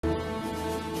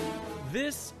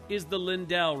This is the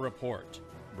Lindell Report,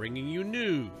 bringing you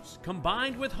news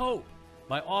combined with hope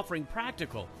by offering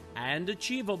practical and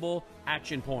achievable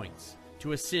action points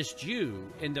to assist you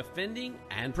in defending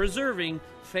and preserving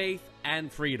faith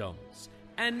and freedoms.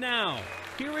 And now,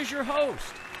 here is your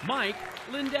host, Mike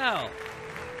Lindell.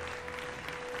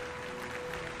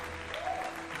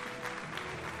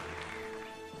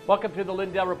 Welcome to the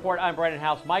Lindell Report. I'm Brandon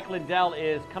House. Mike Lindell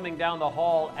is coming down the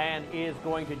hall and is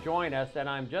going to join us, and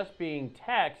I'm just being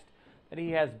texted that he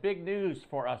has big news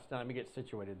for us tonight. Let me get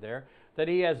situated there. That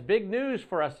he has big news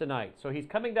for us tonight. So he's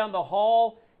coming down the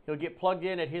hall. He'll get plugged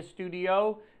in at his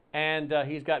studio, and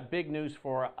he's got big news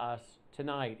for us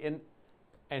tonight.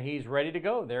 And he's ready to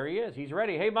go. There he is. He's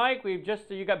ready. Hey, Mike,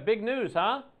 you got big news,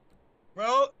 huh?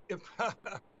 Well,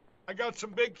 I got some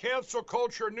big cancel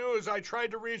culture news. I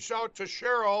tried to reach out to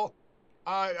Cheryl.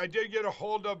 I did get a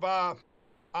hold of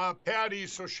Patty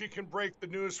so she can break the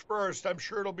news first. I'm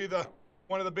sure it'll be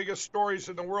one of the biggest stories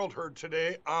in the world heard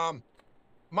today.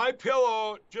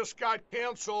 MyPillow just got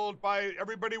canceled by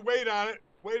everybody. Wait on it.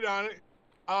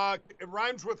 It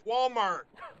rhymes with Walmart.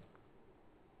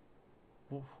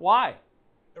 Why?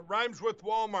 It rhymes with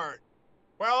Walmart.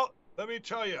 Well, let me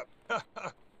tell you.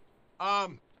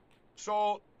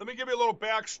 So let me give you a little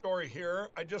backstory here.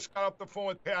 I just got off the phone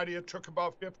with Patty. It took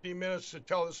about 15 minutes to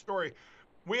tell the story.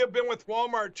 We have been with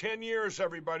Walmart 10 years,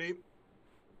 everybody.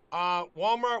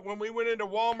 Walmart, when we went into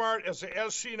Walmart as a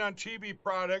As Seen on TV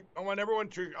product, I want everyone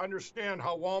to understand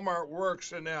how Walmart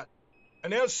works in that.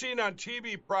 An As Seen on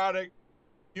TV product,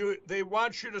 they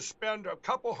want you to spend a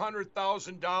couple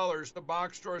 $100,000, the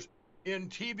box stores, in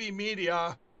TV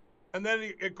media. And then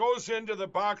it goes into the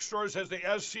box stores as the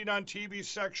As Seen on TV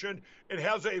section. It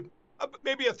has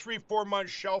maybe a 3-4 month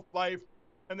shelf life,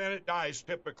 and then it dies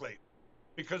typically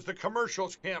because the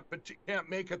commercials can't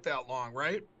make it that long,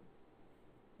 right?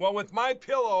 Well, with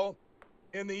MyPillow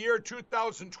in the year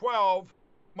 2012,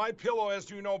 MyPillow, as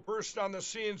you know, burst on the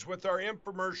scenes with our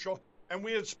infomercial, and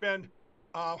we had spent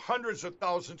hundreds of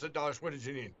thousands of dollars. What did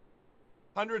you need?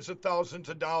 Hundreds of thousands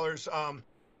of dollars on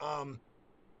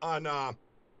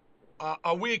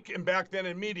a week, and back then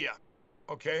in media,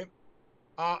 okay?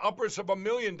 Upwards of $1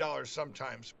 million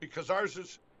sometimes, because ours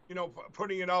is,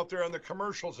 putting it out there on the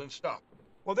commercials and stuff.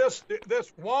 Well, this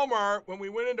Walmart, when we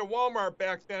went into Walmart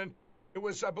back then, it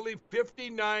was, I believe,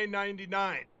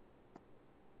 $59.99.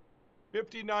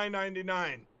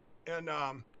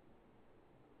 $59.99.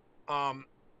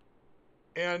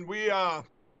 And we,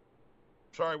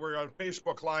 sorry, we're on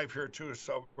Facebook Live here too,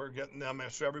 so we're getting them,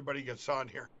 so everybody gets on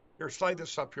here. Here, slide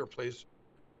this up here, please.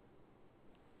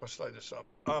 Let's slide this up.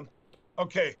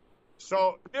 Okay,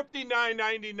 so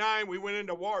 $59.99, we went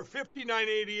into war.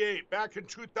 $59.88 back in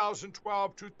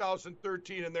 2012,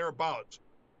 2013, and thereabouts.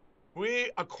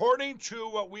 We, according to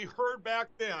what we heard back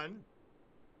then,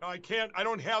 I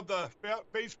don't have the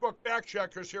Facebook fact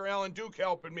checkers here, Alan Duke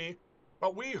helping me,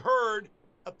 but we heard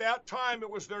at that time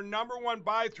it was their #1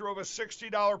 buy-through of a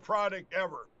 $60 product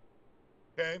ever.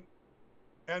 Okay.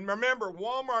 And remember,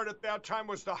 Walmart at that time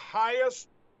was the highest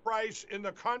price in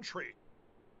the country,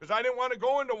 because I didn't want to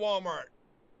go into Walmart.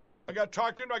 I got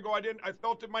talked into. I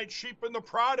felt it might cheapen the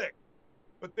product,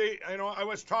 but I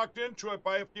was talked into it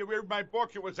by, if you read my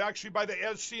book, it was actually by the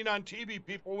As Seen on TV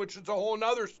people, which is a whole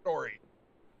nother story.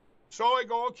 So I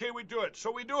go, okay, we do it.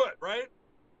 So we do it, right?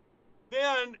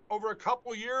 Then over a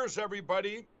couple years,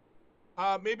 everybody,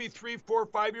 maybe 3, 4,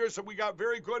 5 years, that we got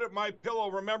very good at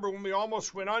MyPillow. Remember when we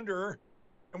almost went under?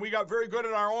 And we got very good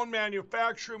at our own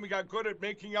manufacturing. We got good at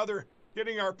getting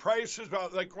our prices,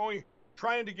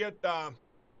 trying to get,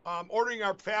 ordering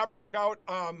our fabric out,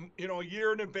 a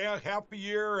year in advance, half a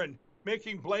year, and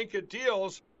making blanket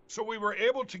deals. So we were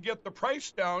able to get the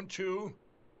price down to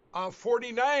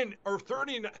 $49 or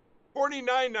 $39,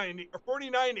 $49.90 or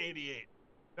 $49.88.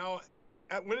 Now,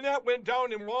 when that went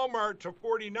down in Walmart to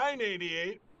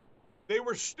 $49.88, they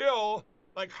were still,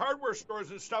 like hardware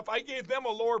stores and stuff, I gave them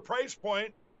a lower price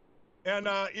point. And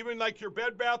even like your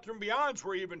Bed Bath & Beyonds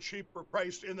were even cheaper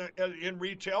priced in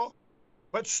retail.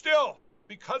 But still,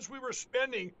 because we were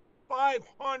spending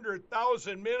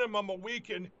 $500,000 minimum a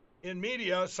week in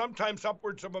media, sometimes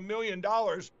upwards of $1 million,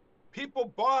 people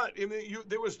bought.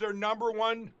 There was their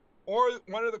 #1 or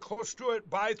one of the close to it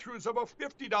buy-throughs of a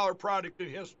 $50 product in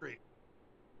history.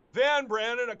 Then,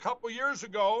 Brandon, a couple years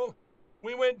ago,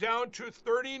 we went down to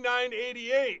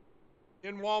 $39.88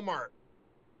 in Walmart.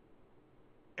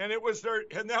 And it was there,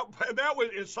 and that was,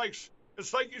 it's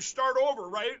like you start over,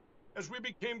 right? As we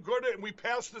became good at, and we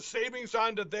passed the savings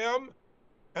on to them.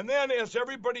 And then, as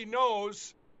everybody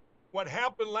knows, what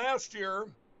happened last year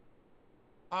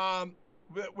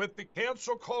with the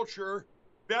cancel culture,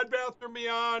 Bed Bath &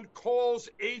 Beyond, Kohl's,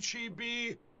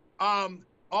 H-E-B, all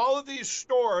of these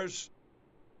stores,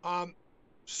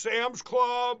 Sam's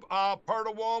Club, part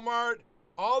of Walmart,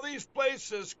 all these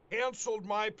places canceled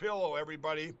MyPillow,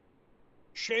 everybody.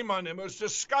 Shame on them. It was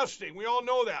disgusting. We all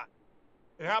know that.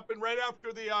 It happened right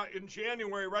after in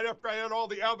January, right after I had all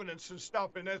the evidence and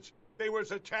stuff, and there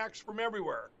was attacks from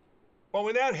everywhere. Well,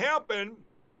 when that happened,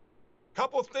 a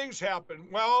couple things happened.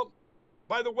 Well,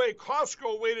 by the way,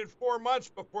 Costco waited 4 months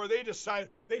before they decided,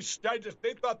 they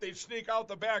thought they'd sneak out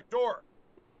the back door.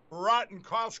 Rotten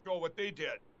Costco, what they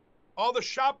did. All the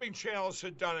shopping channels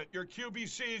had done it. Your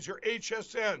QVCs, your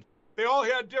HSN, they all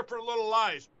had different little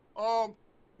lies. Sales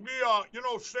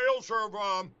are,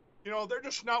 they're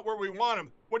just not where we want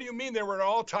them. What do you mean they were at an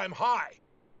all-time high?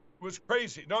 It was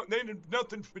crazy. No, they did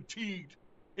nothing fatigued.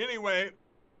 Anyway,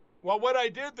 well, what I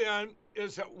did then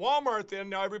is at Walmart then,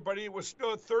 now everybody, was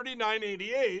still at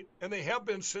 $39.88, and they have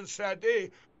been since that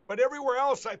day. But everywhere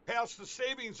else, I passed the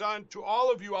savings on to all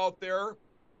of you out there.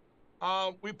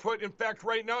 We put, in fact,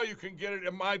 right now you can get it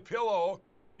in MyPillow.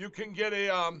 You can get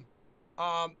a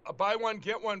buy one,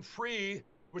 get one free,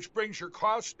 which brings your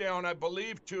cost down, I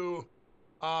believe, to,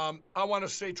 I want to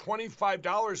say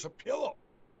 $25 a pillow.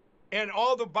 And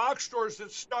all the box stores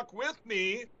that stuck with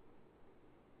me,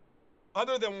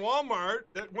 other than Walmart,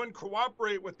 that wouldn't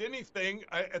cooperate with anything,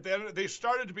 they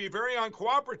started to be very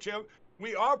uncooperative.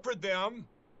 We offered them,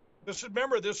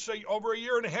 remember this over a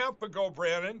year and a half ago,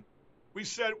 Brandon. We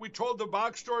told the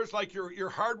box stores, like your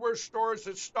hardware stores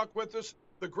that stuck with us,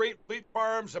 the Great Fleet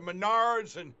Farms and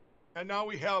Menards, and now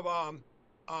we have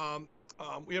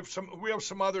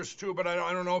some others too, but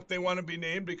I don't know if they want to be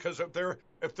named, because if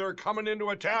they're coming into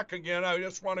attack again, I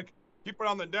just want to keep it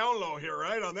on the down low here,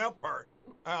 right, on that part.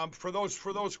 For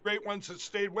those great ones that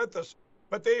stayed with us,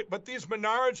 but these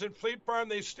Menards and Fleet Farm,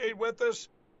 they stayed with us,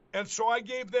 and so I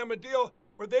gave them a deal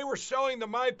where they were selling the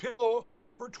MyPillow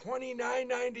for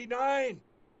 $29.99,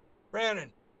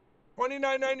 Brandon,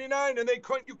 $29.99, and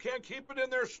you can't keep it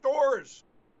in their stores.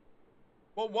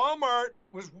 Well, Walmart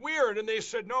was weird, and they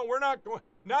said, no, we're not going.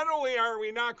 Not only are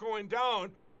we not going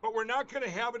down, but we're not going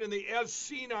to have it in the as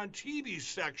seen on TV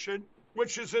section,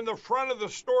 which is in the front of the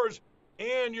stores,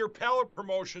 and your pallet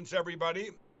promotions, everybody,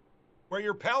 where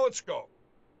your pallets go.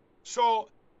 So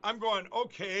I'm going,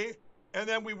 okay. And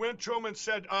then we went to them and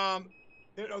said,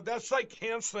 that's like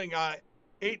canceling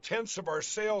 8/10 of our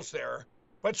sales there.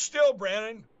 But still,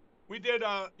 Brandon, we did,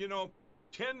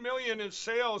 10 million in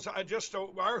sales. Our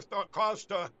cost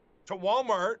to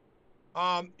Walmart.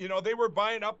 They were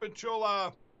buying up until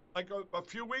a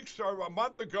few weeks or a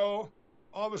month ago.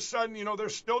 All of a sudden, they're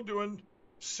still doing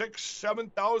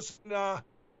 6,000-7,000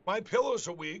 MyPillows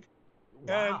a week.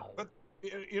 Wow. But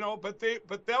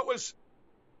that was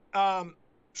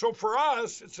so for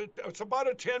us, it's about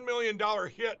a $10 million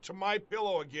hit to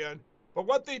MyPillow again. But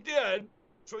what they did,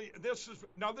 this is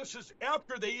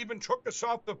after they even took us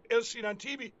off the as seen on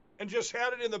TV and just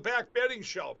had it in the back bedding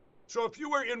shelf. So if you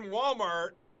were in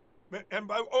Walmart, and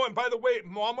by the way,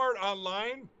 Walmart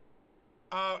online,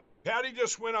 Patty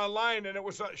just went online, and it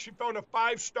was she found a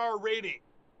 5-star rating.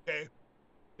 Okay,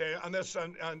 on this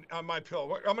on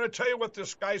MyPillow. I'm going to tell you what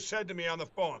this guy said to me on the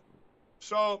phone.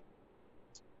 So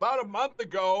about a month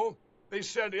ago, they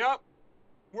said, "Yep,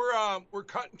 we're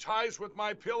cutting ties with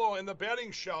MyPillow in the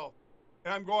bedding shelf."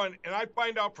 And I'm going, and I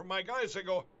find out from my guys, I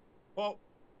go, well,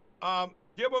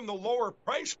 give them the lower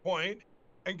price point,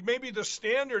 and maybe the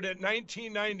standard at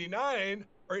 $19.99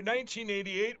 or at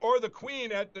 $19.88, or the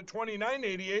Queen at the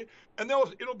 $29.88, and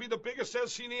it'll be the biggest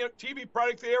TV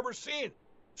product they ever seen.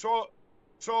 So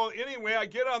anyway, I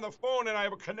get on the phone, and I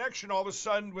have a connection all of a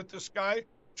sudden with this guy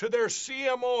to their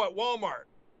CMO at Walmart.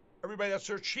 Everybody, that's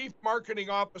their chief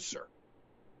marketing officer.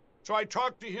 So I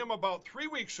talked to him about 3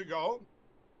 weeks ago,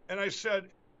 and I said,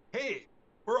 hey,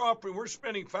 we're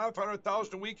spending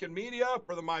 $500,000 a week in media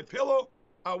for the MyPillow.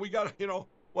 We got,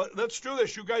 let's do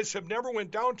this. You guys have never went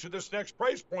down to this next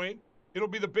price point. It'll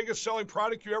be the biggest selling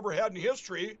product you ever had in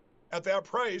history at that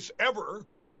price ever.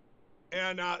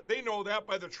 And they know that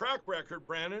by the track record,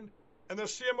 Brandon. And the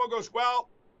CMO goes, well,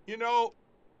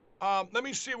 let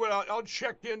me see what I'll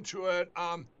check into it.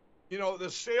 The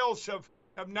sales have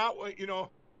not,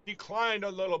 declined a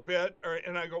little bit,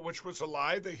 and I go, which was a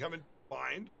lie. They haven't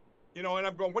declined, and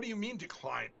I'm going, what do you mean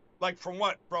decline? Like from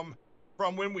what? From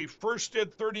when we first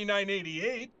did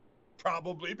 $39.88,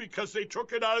 probably, because they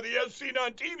took it out of the as seen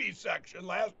on TV section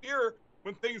last year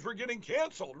when things were getting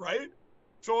canceled, right?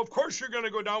 So of course you're going to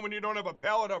go down when you don't have a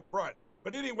pallet up front.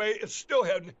 But anyway, it's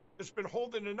been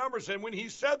holding the numbers. And when he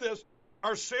said this,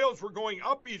 our sales were going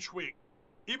up each week,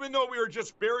 even though we were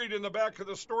just buried in the back of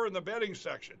the store in the bedding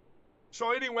section.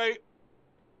 So anyway,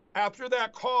 After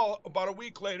that call, about a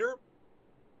week later,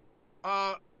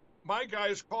 my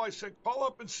guys call. I said, call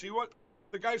up and see what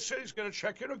the guy said. He's going to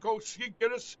check in and go see,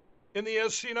 get us in the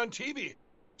as seen on TV.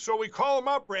 So we call them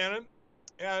up, Brandon,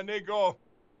 and they go,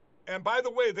 and by the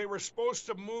way, they were supposed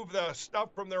to move the stuff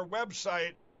from their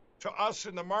website to us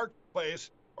in the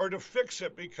marketplace, or to fix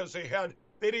it, because they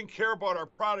didn't care about our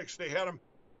products. They had them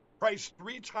priced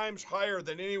 3 times higher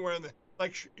than anywhere in the,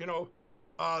 like,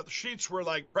 the sheets were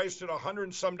like priced at $100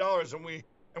 and some,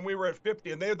 and we were at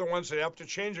 50, and they're the ones that have to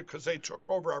change it because they took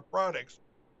over our products.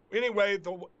 Anyway,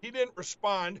 he didn't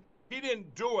respond. He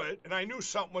didn't do it, and I knew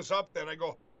something was up then. I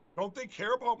go, don't they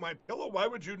care about MyPillow? Why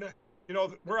would you not?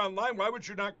 We're online. Why would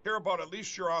you not care about, at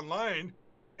least you're online?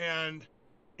 And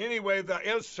anyway, the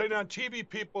as seen on TV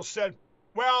people said,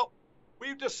 well,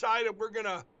 we've decided we're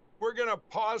gonna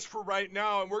pause for right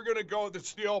now, and we're gonna go.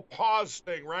 That's the old pause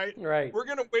thing, right? Right. We're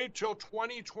gonna wait till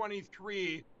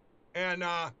 2023, and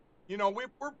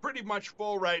we're pretty much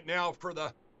full right now for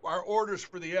our orders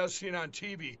for the as seen on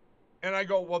TV. And I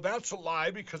go, well, that's a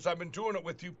lie, because I've been doing it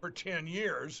with you for 10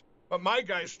 years. But my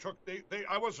guys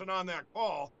I wasn't on that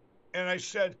call, and I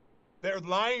said, they're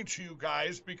lying to you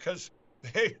guys, because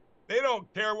they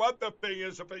don't care what the thing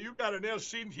is. If you got an as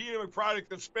seen TV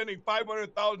product that's spending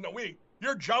 $500,000 a week,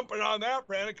 you're jumping on that,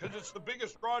 Brandon, because it's the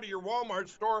biggest draw to your Walmart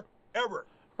store ever.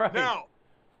 Right. Now,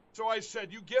 so I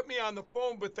said, you get me on the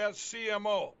phone with that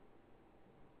CMO.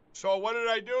 So what did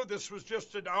I do? This was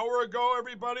just an hour ago,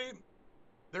 everybody.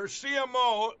 Their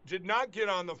CMO did not get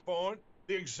on the phone.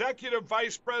 The executive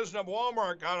vice president of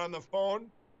Walmart got on the phone.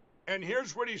 And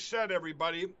here's what he said,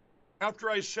 everybody. After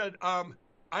I said,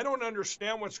 I don't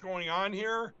understand what's going on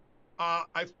here.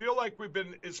 I feel like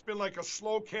it's been like a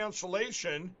slow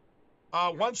cancellation.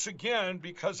 Once again,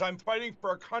 because I'm fighting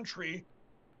for a country.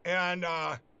 And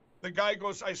the guy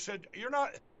goes, I said, you're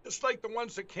not, just like the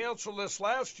ones that canceled this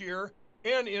last year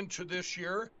and into this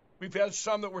year. We've had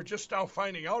some that we're just now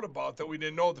finding out about that we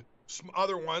didn't know, some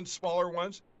other ones, smaller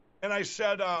ones. And I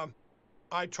said,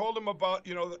 I told him about,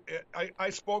 I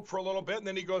spoke for a little bit, and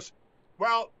then he goes,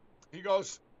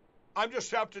 I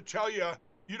just have to tell you,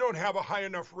 you don't have a high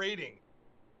enough rating.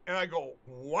 And I go,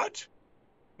 what?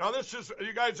 Now this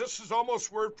is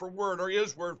almost word for word, or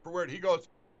is word for word.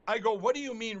 I go, what do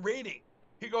you mean rating?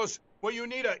 He goes, well, you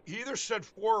need he either said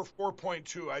 4 or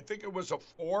 4.2. I think it was a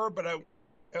 4, but I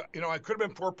could have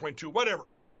been 4.2, whatever.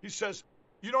 He says,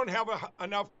 you don't have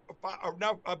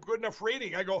a good enough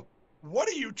rating. I go, what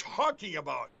are you talking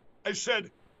about? I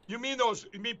said, you mean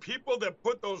people that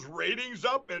put those ratings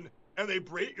up and they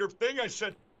rate your thing? I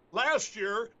said, last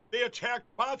year they attacked,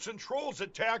 bots and trolls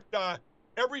attacked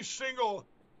every single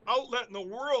outlet in the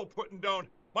world, putting down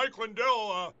Mike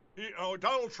Lindell,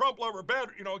 Donald Trump lover, bad,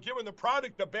 giving the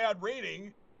product a bad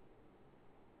rating.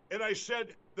 And I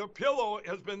said, the pillow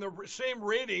has been the same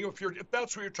rating, if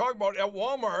that's what you're talking about, at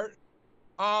Walmart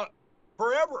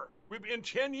forever. We've been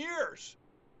 10 years.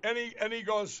 And he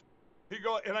goes,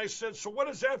 and I said, so what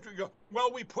is that? He goes,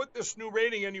 well, we put this new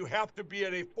rating and you have to be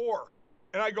at a 4.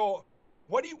 And I go,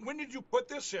 when did you put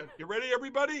this in? You ready,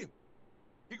 everybody?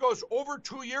 He goes, over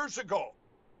 2 years ago.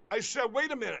 I said,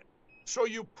 wait a minute. So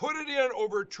you put it in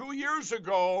over 2 years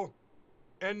ago,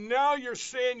 and now you're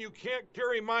saying you can't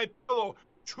carry MyPillow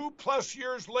 2+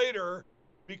 years later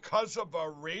because of a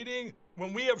rating,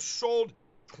 when we have sold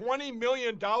 $20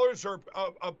 million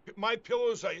of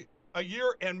MyPillows a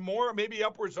year and more, maybe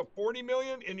upwards of 40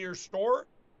 million in your store,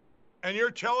 and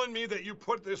you're telling me that you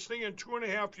put this thing in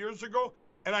 2.5 years ago?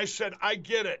 And I said, I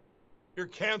get it. You're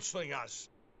canceling us.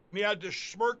 And he had this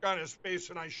smirk on his face,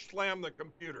 and I slammed the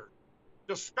computer.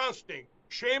 Disgusting.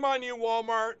 Shame on you,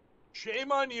 Walmart.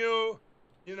 Shame on you.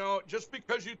 Just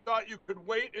because you thought you could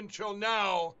wait until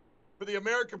now for the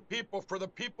American people, for the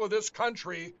people of this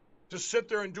country, to sit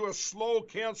there and do a slow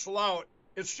cancel out.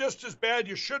 It's just as bad.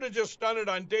 You should have just done it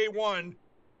on day one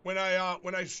when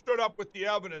I stood up with the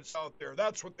evidence out there.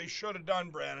 That's what they should have done,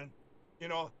 Brandon.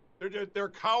 They're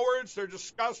cowards. They're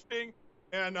disgusting.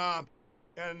 And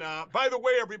by the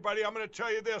way, everybody, I'm going to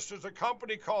tell you this. There's a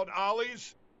company called Ollie's.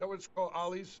 Is that what it's called?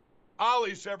 Ollie's?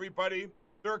 Ollie's, everybody.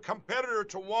 They're a competitor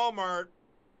to Walmart.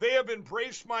 They have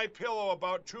embraced MyPillow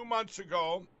about 2 months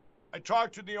ago. I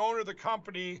talked to the owner of the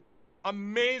company.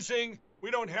 Amazing. We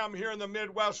don't have them here in the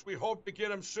Midwest. We hope to get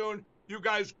them soon. You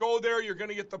guys go there. You're going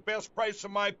to get the best price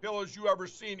of MyPillows you ever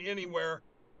seen anywhere.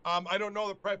 I don't know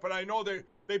the price, but I know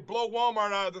they blow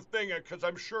Walmart out of the thing, because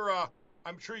I'm sure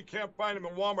you can't find them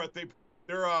in Walmart.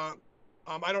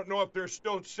 I don't know if they're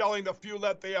still selling the few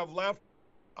that they have left.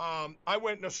 I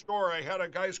went in a store. I had a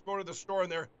guys go to the store,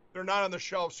 and they're not on the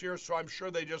shelves here, so I'm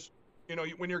sure they just,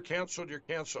 when you're canceled, you're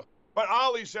canceled. But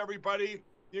Ollie's, everybody,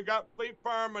 You got Fleet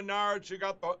Farm, Menards, you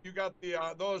got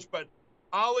the those, but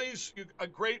Ollie's a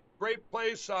great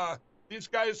place. These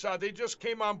guys they just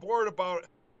came on board about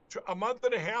a month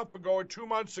and a half ago or 2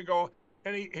 months ago,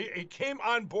 and he came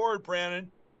on board,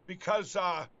 Brandon, because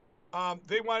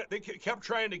they kept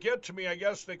trying to get to me. I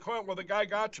guess they couldn't. Well, the guy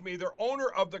got to me. They're owner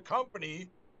of the company,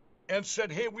 and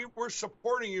said, "Hey, we're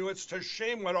supporting you. It's a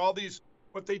shame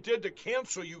what they did to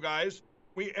cancel you guys."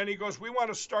 And he goes, "We want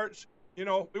to start, we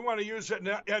want to use it."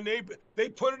 And they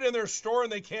put it in their store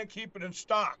and they can't keep it in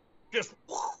stock. Just,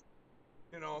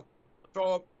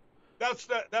 So that's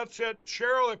it.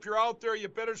 Cheryl, if you're out there, you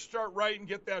better start writing,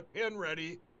 get that pin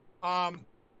ready,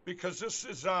 because this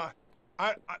is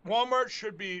Walmart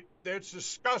should be. It's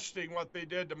disgusting what they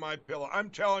did to MyPillow. I'm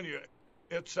telling you,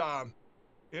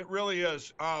 it really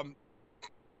is.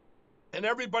 And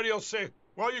everybody will say,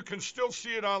 well, you can still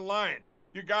see it online.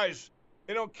 You guys,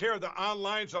 they don't care. The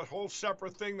online's a whole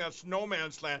separate thing. That's no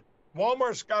man's land.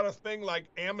 Walmart's got a thing like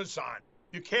Amazon.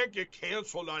 You can't get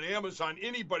canceled on Amazon.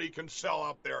 Anybody can sell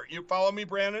up there. You follow me,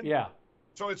 Brandon? Yeah.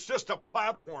 So it's just a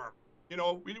platform.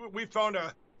 We found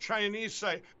a Chinese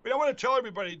site. But I want to tell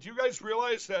everybody, do you guys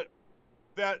realize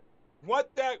that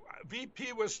what that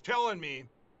VP was telling me,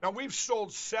 now we've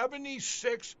sold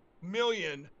 76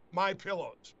 million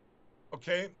MyPillows.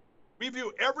 Okay? We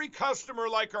view every customer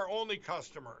like our only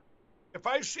customer. If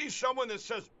I see someone that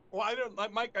says, well, I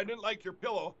didn't like your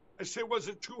pillow, I say, was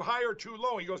it too high or too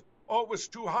low? He goes, oh, it was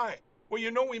too high. Well,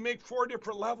 we make 4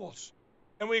 different levels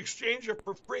and we exchange it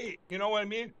for free. You know what I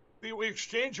mean? We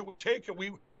exchange it, we take it.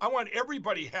 I want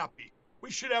everybody happy.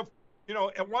 We should have,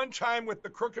 at one time with the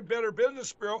Crooked Better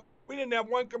Business Bureau, we didn't have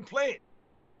one complaint.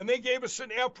 And they gave us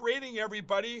an F rating,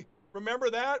 everybody.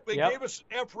 Remember that? They gave us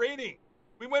an F rating.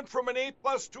 We went from an A+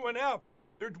 to an F.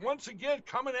 They're once again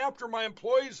coming after my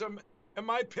employees and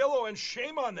MyPillow, and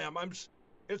shame on them.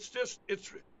 It's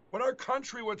what our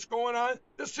country, what's going on.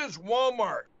 This is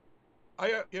Walmart.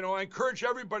 I encourage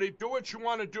everybody, do what you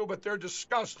want to do, but they're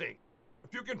disgusting.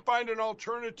 If you can find an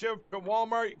alternative to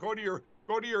Walmart, go to your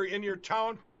in your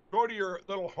town, go to your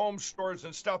little home stores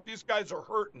and stuff. These guys are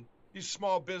hurting, these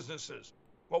small businesses.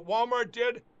 What Walmart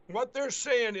did, what they're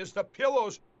saying is the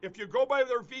pillows, if you go by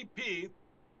their VP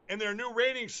and their new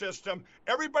rating system,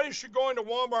 everybody should go into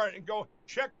Walmart and go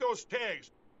check those tags.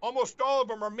 Almost all of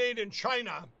them are made in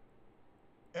China.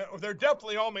 They're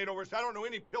definitely all made overseas. I don't know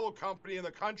any pillow company in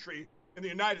the country, in the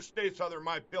United States, other than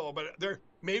MyPillow, but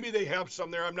maybe they have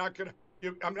some there. I'm not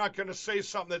gonna say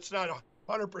something that's not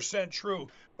 100% true,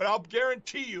 but I'll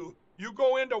guarantee you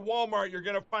go into Walmart, you're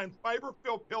gonna find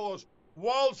fiber-filled pillows,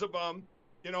 walls of them,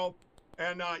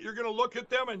 and you're gonna look at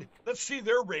them and let's see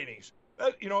their ratings.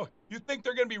 You think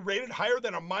they're gonna be rated higher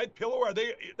than a MyPillow?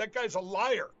 That guy's a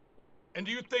liar. And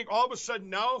do you think all of a sudden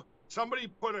now somebody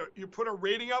put a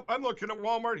rating up? I'm looking at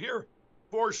Walmart here,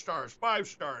 4 stars, 5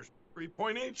 stars,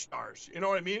 3.8 stars. You know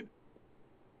what I mean?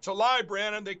 It's a lie,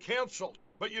 Brandon. They canceled.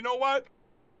 But you know what?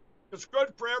 It's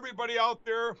good for everybody out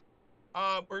there.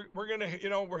 We're gonna,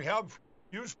 we have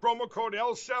use promo code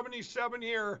L77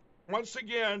 here. Once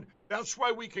again, that's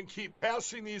why we can keep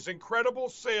passing these incredible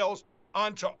sales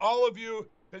on to all of you,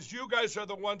 because you guys are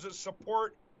the ones that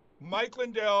support Mike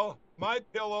Lindell,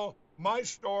 MyPillow, My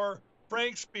Store,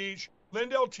 Frank's Speech,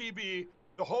 Lindell TV,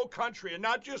 the whole country, and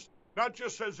not just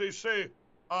as they say,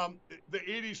 the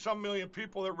 80-some million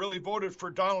people that really voted for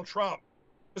Donald Trump.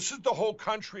 This is the whole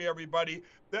country, everybody.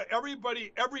 That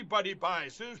everybody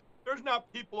buys. There's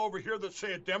not people over here that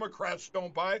say Democrats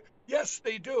don't buy. Yes,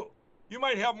 they do. You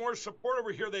might have more support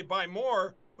over here. They buy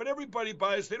more, but everybody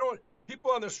buys.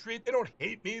 People on the street, they don't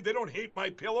hate me. They don't hate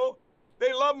MyPillow.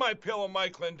 They love MyPillow,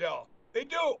 Mike Lindell. They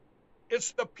do.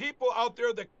 It's the people out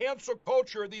there, the cancel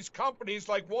culture, these companies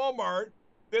like Walmart,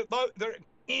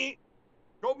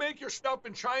 go make your stuff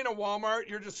in China, Walmart.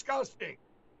 You're disgusting.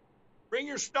 Bring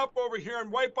your stuff over here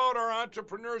and wipe out our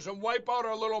entrepreneurs and wipe out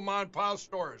our little mom and pop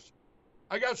stores.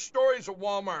 I got stories of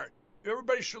Walmart.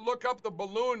 Everybody should look up the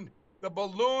balloon,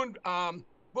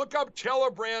 look up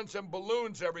Telebrands and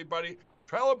balloons, everybody.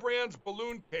 Telebrands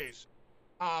balloon case.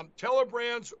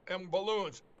 Telebrands and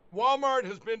balloons. Walmart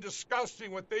has been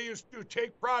disgusting. What they used to do,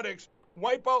 take products,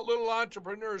 wipe out little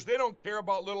entrepreneurs. They don't care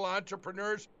about little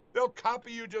entrepreneurs. They'll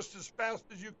copy you just as fast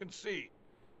as you can see.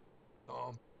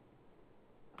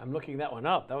 I'm looking that one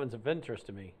up. That one's of interest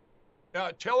to me.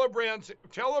 Telebrands,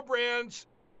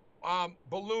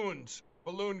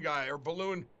 balloon guy or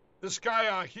balloon. This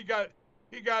guy, he got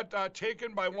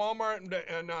taken by Walmart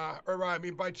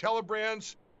by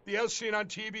Telebrands. The as seen on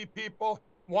TV people.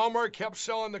 Walmart kept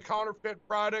selling the counterfeit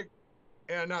product,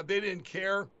 and they didn't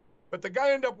care. But the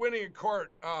guy ended up winning in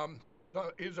court.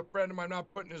 He's a friend of mine. I'm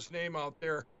not putting his name out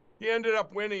there. he ended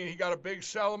up winning. He got a big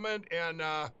settlement, and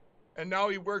now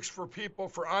he works for people,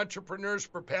 for entrepreneurs,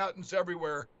 for patents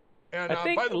everywhere. And I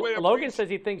think by the way, Logan says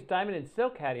he thinks Diamond and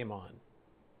Silk had him on.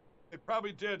 They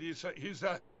probably did. He's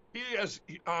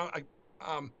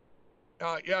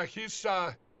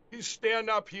stand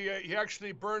up. He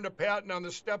actually burned a patent on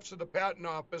the steps of the patent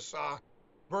office.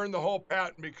 Burned the whole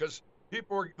patent because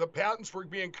the patents were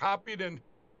being copied and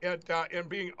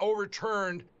being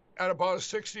overturned at about a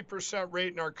 60%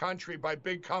 rate in our country by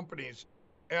big companies.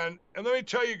 And let me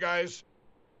tell you guys,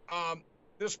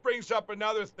 this brings up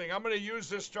another thing. I'm going to use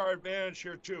this to our advantage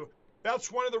here too.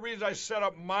 That's one of the reasons I set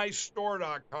up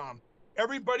mystore.com.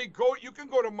 Everybody you can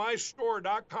go to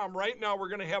mystore.com right now. We're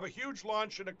going to have a huge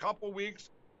launch in a couple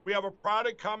weeks. We have a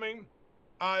product coming.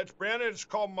 It's branded. It's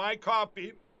called My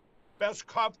Coffee. Best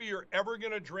coffee you're ever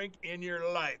going to drink in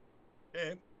your life.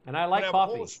 Okay. And I like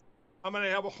coffee. I'm going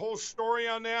to have a whole story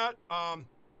on that.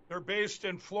 They're based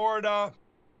in Florida,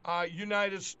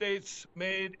 United States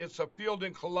made. It's a field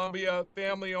in Colombia,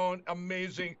 family owned,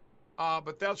 amazing.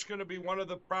 But that's going to be one of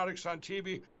the products on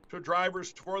TV to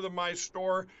drivers for the My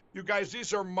Store. You guys,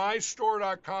 these are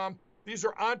mystore.com. These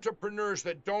are entrepreneurs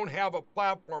that don't have a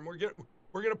platform. We're going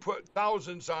to put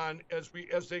thousands on as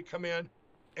they come in,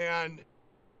 and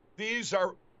these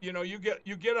are, you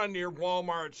get on your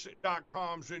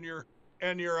Walmarts.coms and your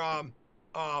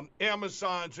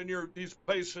Amazons and these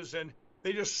places, and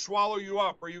they just swallow you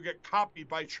up, or you get copied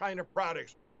by China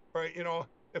products, right?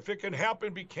 If it can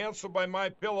happen, be canceled by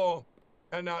MyPillow.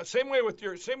 And same way with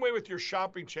your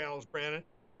shopping channels, Brandon.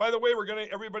 By the way, we're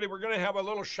gonna have a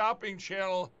little shopping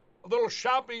channel, a little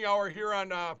shopping hour here on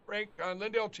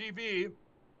Lindell TV.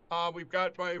 We've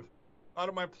got a lot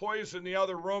of my employees in the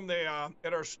other room. They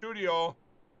at our studio,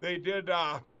 they did.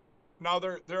 Now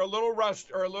they're a little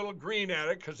rust or a little green at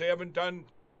it because they haven't done,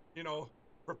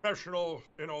 professional,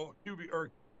 QB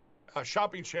or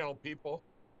shopping channel people.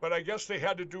 But I guess they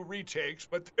had to do retakes.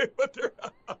 But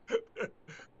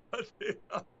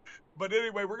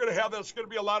anyway, we're gonna have that. It's gonna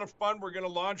be a lot of fun. We're gonna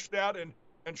launch that and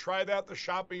try that, the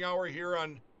shopping hour here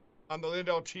on the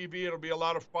Lindell TV. It'll be a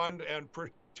lot of fun, and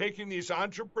for taking these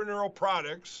entrepreneurial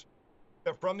products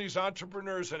from these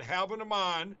entrepreneurs and having them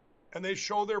on, and they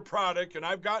show their product, and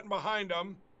I've gotten behind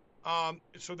them,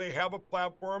 so they have a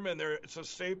platform, and it's a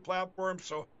safe platform.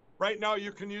 So right now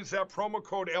you can use that promo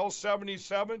code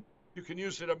L77. You can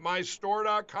use it at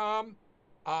mystore.com.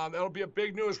 That'll be a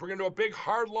big news. We're going to do a big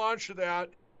hard launch of that,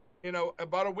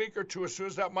 about a week or two as soon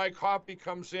as that My Coffee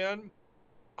comes in.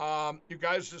 You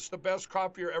guys, it's the best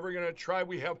coffee you're ever going to try.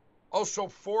 We have also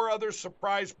 4 other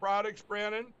surprise products,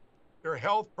 Brandon. They're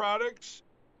health products.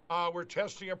 We're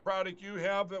testing a product you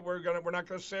have that we're not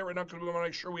going to say. We're not going to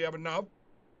make sure we have enough.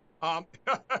 I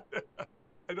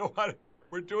don't want to,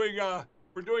 we're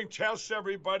doing tests,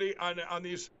 everybody, on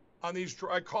these,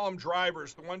 I call them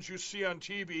drivers, the ones you see on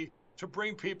TV, to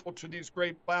bring people to these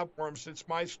great platforms. It's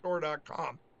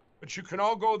mystore.com. But you can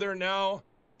all go there now,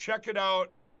 check it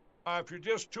out. If you're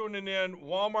just tuning in,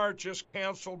 Walmart just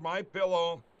canceled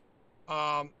MyPillow.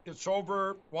 It's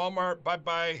over. Walmart,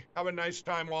 bye-bye. Have a nice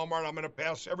time, Walmart. I'm going to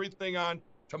pass everything on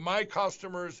to my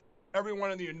customers,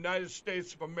 everyone in the United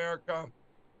States of America.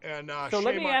 And so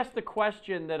let me ask the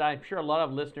question that I'm sure a lot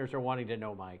of listeners are wanting to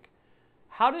know, Mike.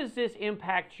 How does this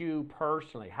impact you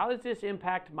personally? How does this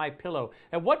impact MyPillow?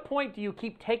 At what point do you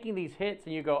keep taking these hits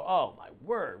and you go, oh, my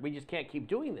word, we just can't keep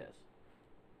doing this?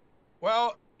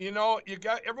 Well,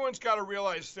 everyone's got to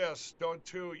realize this,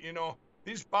 too.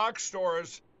 These box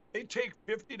stores, they take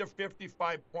 50 to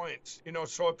 55 points.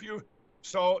 So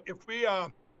if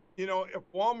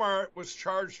Walmart was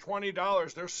charged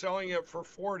 $20, they're selling it for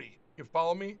 $40. You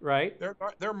follow me? Right.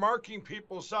 They're marking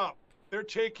people's up. They're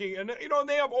taking, and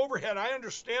they have overhead. I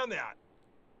understand that,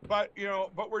 but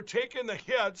we're taking the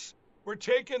hits. We're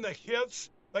taking the hits.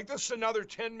 Like, this is another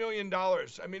 $10 million.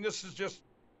 I mean, this is just,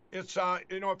 it's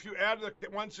if you add the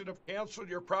ones that have canceled,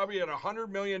 you're probably at $100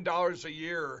 million a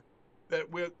year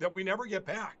that we never get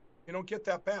back. You don't get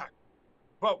that back.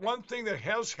 But one thing that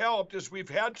has helped is we've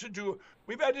had to do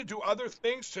other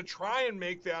things to try and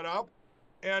make that up.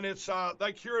 And it's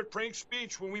like here at Frank's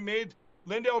Beach, when we made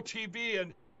Lindell TV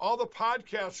and all the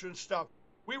podcasts and stuff,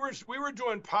 we were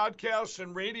doing podcasts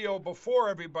and radio before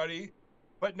everybody,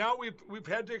 but now we've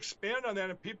had to expand on that,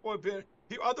 and people have been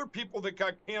other people that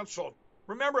got canceled.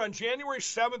 Remember, on January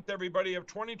 7th, everybody, of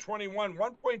 2021,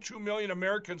 1.2 million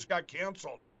Americans got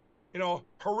canceled.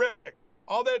 Horrific.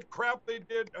 All that crap they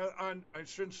did I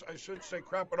shouldn't say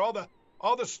crap, but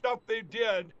all the stuff they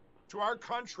did to our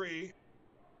country,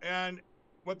 and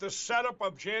with the setup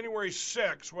of January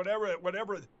 6th,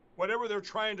 whatever they're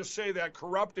trying to say, that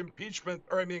corrupt impeachment,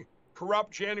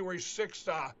 corrupt January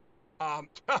 6th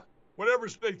whatever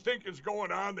they think is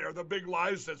going on there, the big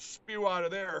lies that spew out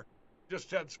of there.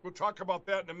 We'll talk about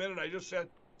that in a minute. I just had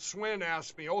Swin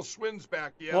ask me. Oh, Swin's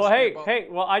back. He Well, asked me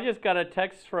about. well, I just got a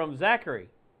text from Zachary.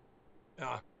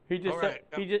 Yeah. He just All said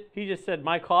right. he just said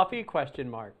my coffee ?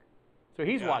 So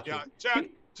he's watching. Yeah.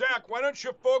 Zach, why don't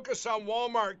you focus on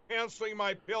Walmart canceling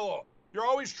MyPillow? You're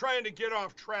always trying to get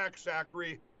off track,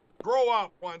 Zachary. Grow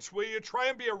up once, will you? Try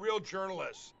and be a real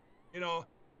journalist.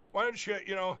 Why don't you?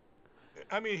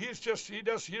 I mean, he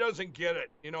doesn't get it.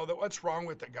 What's wrong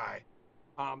with the guy?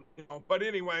 But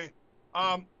anyway,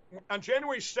 on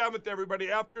January 7th,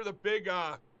 everybody, after the big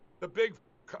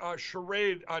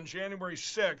charade on January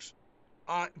 6th,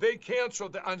 they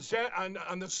canceled on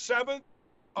the 7th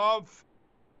of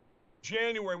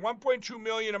January. 1.2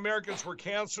 million Americans were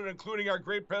canceled, including our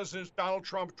great president Donald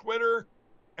Trump, Twitter,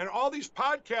 and all these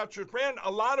podcasters. Ran a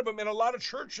lot of them in a lot of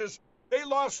churches. They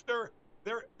lost their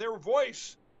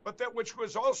voice, but that which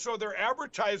was also their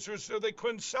advertisers, so they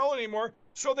couldn't sell anymore.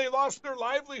 So they lost their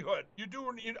livelihood. I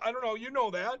don't know. You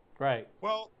know that, right?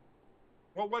 Well,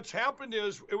 what's happened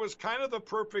is it was kind of the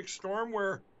perfect storm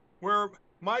where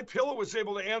MyPillow was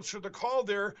able to answer the call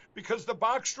there because the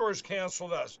box stores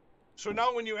canceled us. So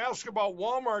now when you ask about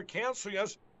Walmart canceling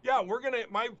us, yeah, we're gonna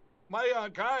my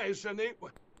guys, and they,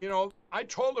 I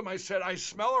told them, I said, I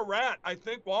smell a rat. I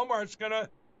think Walmart's gonna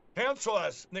cancel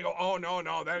us. And they go, oh no,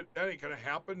 that ain't gonna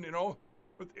happen,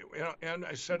 And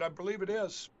I said, I believe it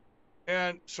is.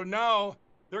 And so now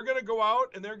they're gonna go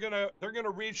out and they're gonna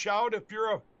reach out. If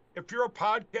you're a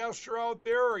podcaster out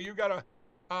there, or you got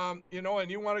and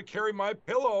you want to carry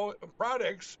MyPillow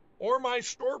products or My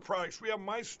Store products, we have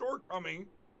My Store coming.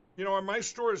 And My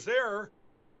Store is there.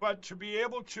 But to be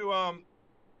able to,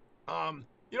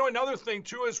 another thing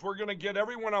too is we're going to get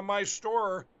everyone on My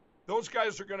Store. Those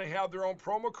guys are going to have their own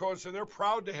promo codes, and they're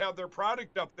proud to have their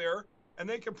product up there, and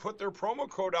they can put their promo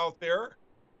code out there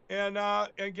and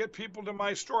get people to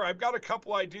My Store. I've got a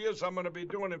couple ideas I'm going to be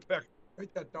doing. In fact,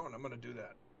 write that down. I'm going to do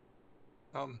that.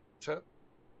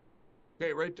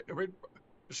 Okay, right.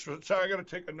 So I got to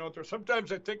take a note there.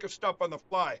 Sometimes I think of stuff on the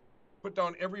fly. Put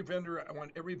down every vendor. I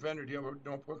want every vendor. Do you have a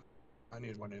notebook? I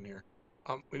need one in here.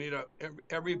 We need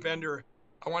every vendor.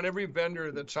 I want every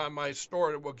vendor that's on My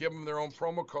Store. We'll give them their own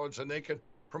promo codes, and they can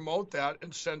promote that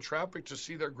and send traffic to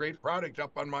see their great product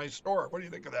up on My Store. What do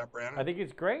you think of that, Brandon? I think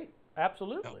it's great.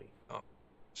 Absolutely. Yeah.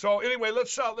 So anyway,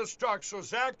 let's talk. So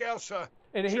Zach asks.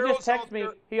 And he just texted me.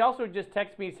 He also just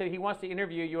texted me and said he wants to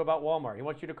interview you about Walmart. He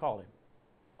wants you to call him.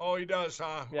 Oh, he does,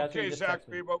 huh? Yeah, okay, Zach.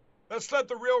 But let's let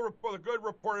the good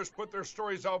reporters put their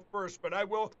stories out first. But I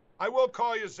will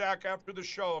call you, Zach, after the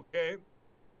show. Okay.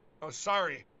 Oh,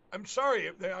 sorry. I'm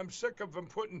sorry. I'm sick of them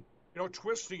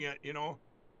twisting it.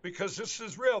 Because this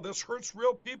is real. This hurts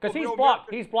real people. Because he's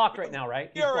blocked. He's blocked right now, right?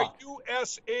 You're a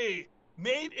USA,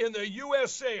 made in the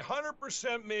USA,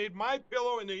 100% made.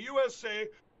 MyPillow in the USA,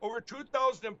 over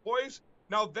 2,000 employees.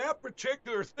 Now that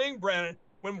particular thing, Brandon,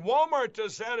 when Walmart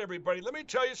does that, everybody, let me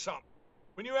tell you something.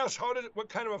 When you ask what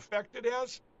kind of effect it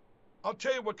has, I'll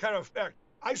tell you what kind of effect.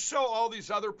 I sell all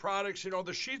these other products.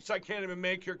 The sheets I can't even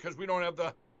make here because we don't have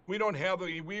the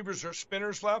weavers or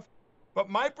spinners left. But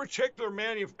my particular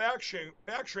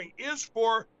manufacturing is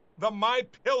for the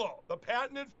MyPillow, the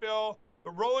patented fill,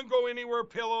 the roll and go anywhere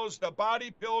pillows, the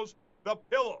body pillows, the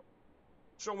pillow.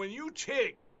 So when you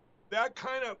take that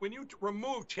when you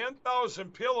remove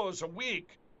 10,000 pillows a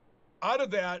week out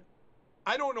of that,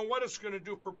 I don't know what it's going to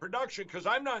do for production, because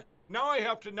now I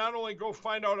have to not only go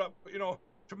find out,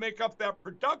 to make up that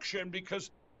production,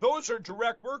 because those are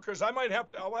direct workers. I'll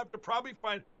have to probably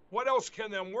find what else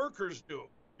can them workers do.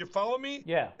 You follow me?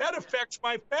 Yeah. That affects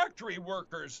my factory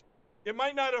workers. It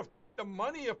might not have the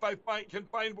money if I can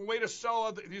find a way to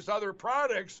sell these other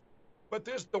products, but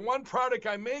the one product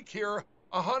I make here,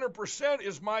 100%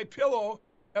 is MyPillow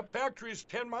at factories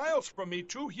 10 miles from me,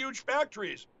 2 huge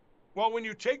factories. Well, when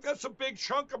you that's a big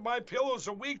chunk of MyPillows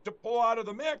a week to pull out of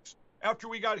the mix after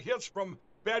we got hits from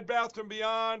Bed Bath &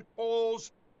 Beyond,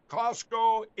 Kohl's,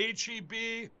 Costco,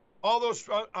 H-E-B, all those.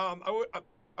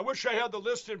 I wish I had the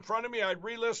list in front of me. I'd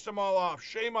relist them all off.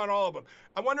 Shame on all of them.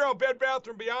 I wonder how Bed Bath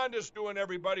 & Beyond is doing,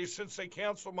 everybody, since they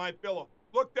canceled MyPillow.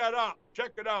 Look that up.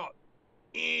 Check it out.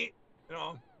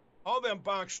 All them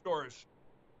box stores.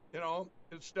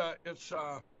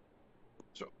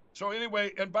 So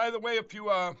anyway, and by the way, if you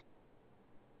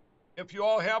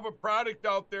all have a product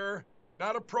out there,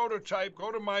 not a prototype,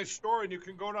 go to My Store, and you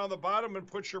can go down the bottom and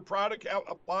put your product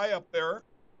apply up there.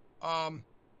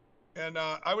 And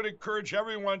I would encourage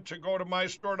everyone to go to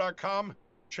mystore.com,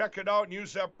 check it out, and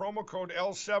use that promo code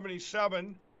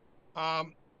L77.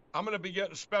 I'm going to be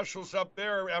getting specials up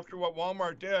there after what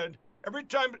Walmart did. every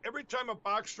time a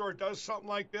box store does something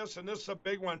like this, and this is a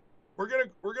big one, we're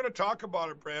gonna talk about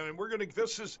it, Brandon.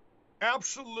 This is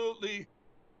absolutely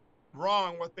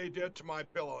wrong what they did to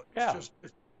MyPillow. It's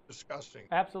disgusting.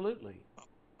 Absolutely.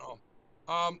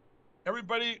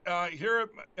 Everybody here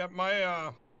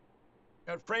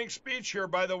at Frank's Beach here,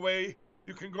 by the way,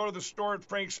 you can go to the store at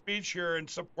Frank's Beach here and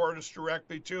support us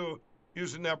directly too,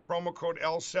 using that promo code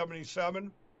L77.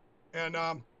 And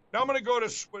now I'm going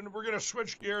to we're going to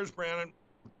switch gears, Brandon.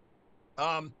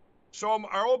 So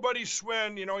our old buddy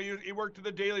Swin, he worked at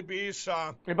the Daily Beast.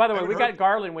 And by the way, we got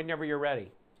Garland whenever you're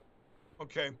ready.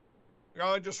 Okay.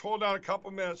 Just hold on a couple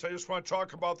minutes. I just want to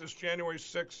talk about this January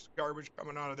 6th garbage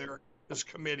coming out of this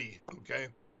committee. Okay.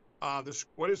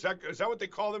 What is that? Is that what they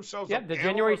call themselves? Yeah, the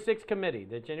January 6th committee.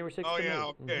 The January 6th committee.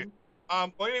 Oh, yeah, okay.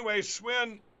 Well, anyway,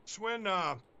 Swin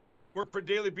worked for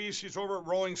Daily Beast. He's over at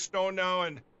Rolling Stone now,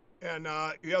 and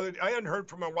I hadn't heard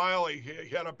from him in a while. He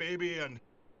had a baby, and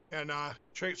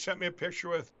sent me a picture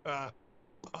with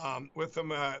him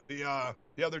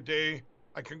the other day.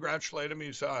 I congratulate him.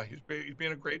 He's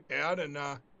being a great dad, and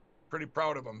pretty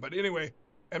proud of him. But anyway,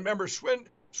 and remember,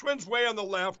 Swin's way on the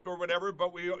left or whatever,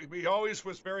 but we always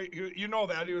was very, you know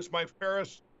that he was my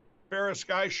fairest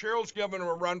guy. Cheryl's giving him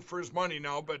a run for his money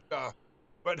now, but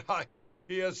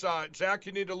he is Zach.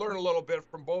 You need to learn a little bit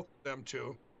from both of them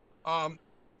too.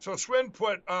 So Swin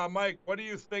put, Mike, what do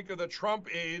you think of the Trump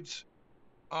aides?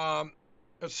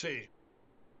 Let's see.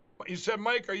 He said,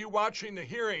 Mike, are you watching the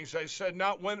hearings? I said,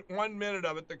 not 1 minute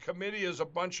of it. The committee is a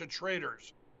bunch of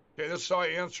traitors. Okay, this is how I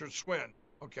answered Swin.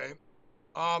 Okay.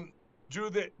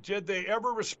 Did they ever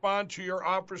respond to your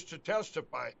offers to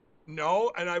testify?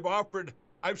 No, and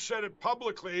I've said it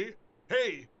publicly.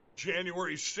 Hey,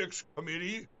 January 6th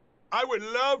committee, I would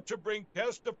love to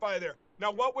testify there.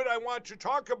 Now, what would I want to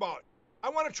talk about? I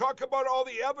want to talk about all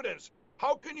the evidence.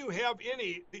 How can you have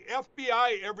the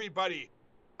FBI, everybody,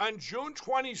 on June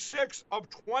 26th of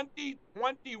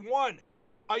 2021,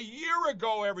 a year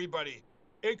ago, everybody,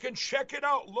 you can check it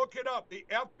out, look it up. The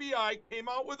FBI came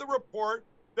out with a report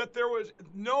that there was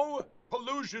no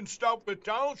collusion stuff with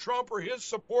Donald Trump or his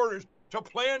supporters to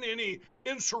plan any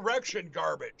insurrection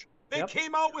garbage. They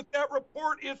came out with that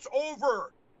report. It's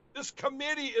over. This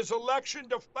committee is election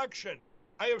deflection.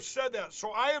 I have said that.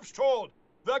 So I have told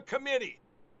the committee,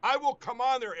 I will come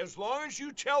on there as long as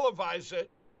you televise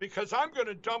it, because I'm going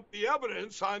to dump the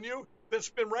evidence on you that's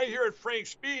been right here at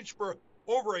Frank's Beach for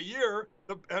over a year,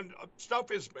 and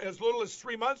stuff is as little as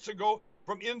 3 months ago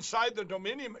from inside the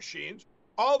Dominion machines.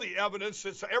 All the evidence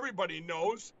that everybody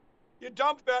knows, you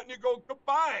dump that and you go,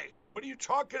 goodbye. What are you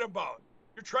talking about?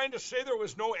 You're trying to say there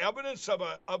was no evidence of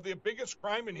the biggest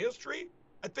crime in history?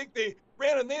 I think they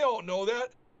all know that.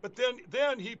 But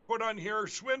then he put on here,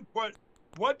 Swin put,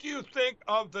 what do you think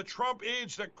of the Trump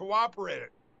aides that cooperated?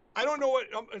 I don't know what,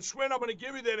 and Swin, I'm going to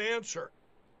give you that answer.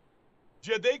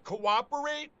 Did they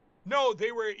cooperate? No,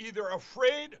 they were either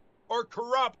afraid or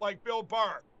corrupt like Bill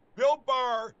Barr. Bill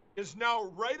Barr is now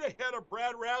right ahead of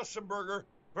Brad Rassenberger,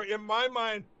 for, in my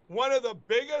mind, one of the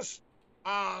biggest,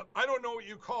 I don't know what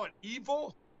you call it,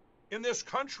 evil in this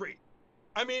country.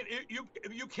 I mean,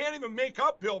 you can't even make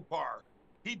up Bill Barr.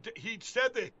 He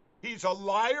said that he's a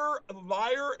liar,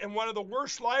 and one of the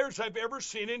worst liars I've ever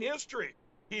seen in history.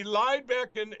 He lied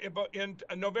back in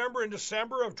November and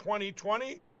December of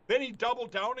 2020. Then he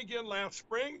doubled down again last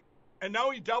spring, and now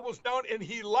he doubles down. And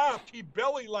he laughed. He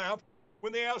belly laughed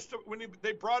when they asked him,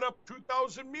 they brought up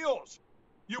 2,000 meals.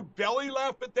 You belly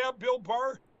laugh at that, Bill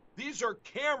Barr? These are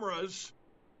cameras,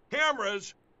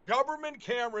 government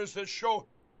cameras that show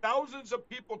thousands of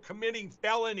people committing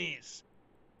felonies,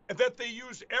 and that they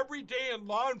use every day in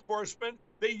law enforcement.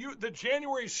 They use the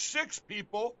January 6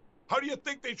 people. How do you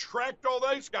think they tracked all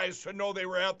these guys to know they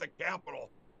were at the Capitol?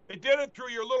 They did it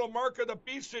through your little mark of the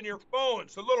beast in your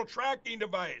phones, the little tracking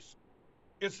device.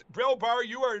 It's Bill Barr,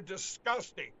 you are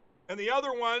disgusting. And the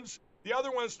other ones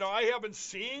now I haven't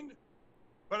seen,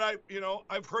 but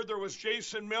I've heard there was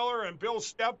Jason Miller and Bill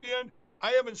Stepien.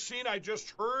 I haven't seen, I just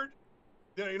heard,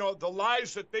 the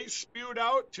lies that they spewed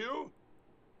out too.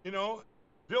 Bill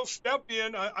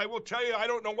Stepien, I will tell you, I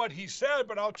don't know what he said,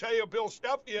 but I'll tell you, Bill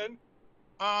Stepien,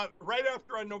 right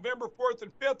after on November 4th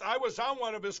and 5th, I was on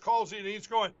one of his calls, and he's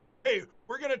going, hey,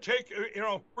 we're going to take,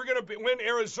 we're going to win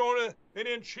Arizona. They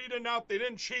didn't cheat enough. They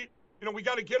didn't cheat. We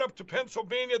got to get up to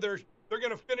Pennsylvania. They're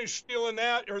going to finish stealing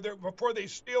that, or before they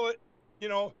steal it.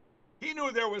 He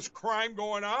knew there was crime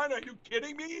going on. Are you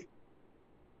kidding me?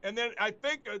 And then I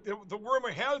think the rumor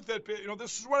has that,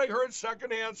 this is what I heard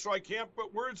secondhand, so I can't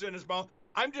put words in his mouth.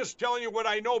 I'm just telling you what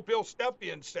I know Bill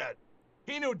Stepien said.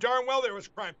 He knew darn well there was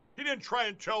crime. He didn't try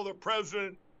and tell the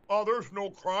president, oh, there's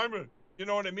no crime. You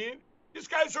know what I mean? These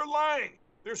guys are lying.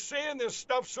 They're saying this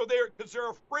stuff because they're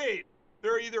afraid.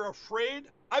 They're either afraid.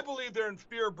 I believe they're in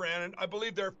fear, Brandon. I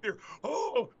believe they're in fear.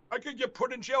 Oh, I could get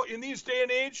put in jail. In these day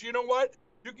and age, you know what?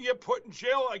 You can get put in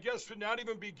jail, I guess, to not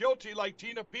even be guilty like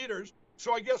Tina Peters.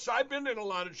 So I guess I've been in a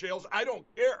lot of jails. I don't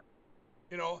care.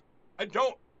 You know, I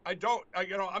don't. I'm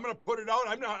going to put it out.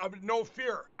 I'm no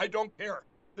fear. I don't care.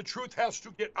 The truth has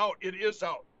to get out. It is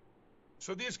out.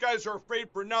 So these guys are afraid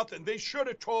for nothing. They should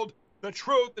have told the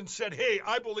truth and said, hey,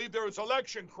 I believe there was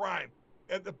election crime,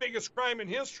 and the biggest crime in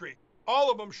history.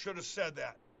 All of them should have said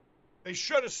that. They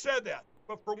should have said that.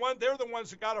 But for one, they're the ones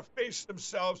that got to face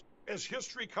themselves as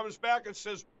history comes back and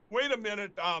says, wait a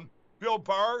minute, Bill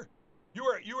Barr, you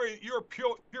are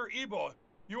pure evil.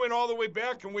 You went all the way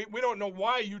back, and we don't know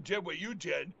why you did what you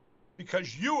did,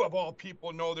 because you, of all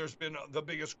people, know there's been the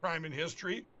biggest crime in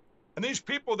history. And these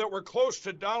people that were close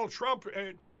to Donald Trump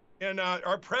and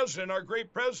our president, our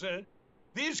great president,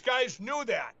 these guys knew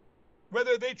that.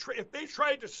 Whether if they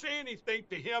tried to say anything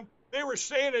to him, they were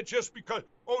saying it just because,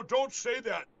 oh, don't say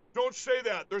that. Don't say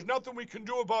that. There's nothing we can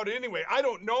do about it anyway. I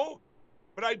don't know,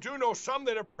 but I do know some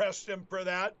that have pressed him for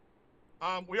that.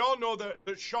 We all know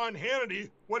that Sean Hannity,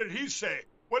 what did he say?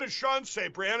 What did Sean say,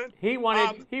 Brandon? He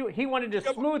wanted he wanted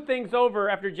to smooth things over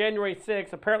after January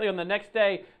 6th. Apparently on the next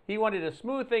day, he wanted to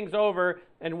smooth things over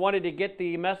and wanted to get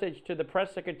the message to the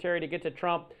press secretary to get to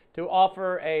Trump to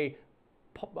offer a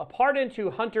pardon to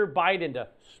Hunter Biden to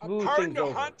smooth things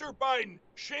over. Hunter Biden.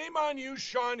 Shame on you,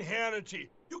 Sean Hannity.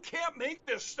 You can't make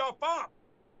this stuff up.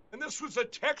 And this was a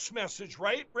text message,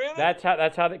 right, Brandon? That's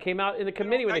how that came out in the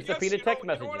committee when they subpoenaed text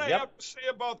messages. You know what I have to say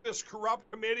about this corrupt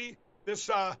committee, this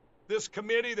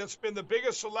committee that's been the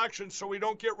biggest election so we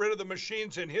don't get rid of the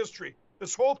machines in history.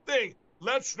 This whole thing,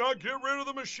 let's not get rid of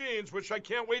the machines, which I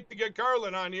can't wait to get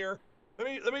Garland on here.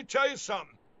 Let me tell you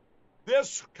something.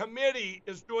 This committee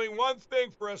is doing one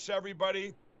thing for us,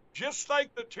 everybody. Just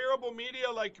like the terrible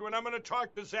media, like when I'm going to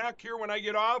talk to Zach here when I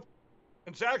get off,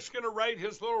 and Zach's going to write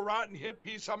his little rotten hit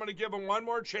piece. I'm going to give him one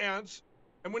more chance.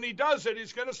 And when he does it,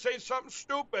 he's going to say something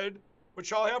stupid,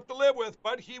 which I'll have to live with,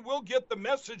 but he will get the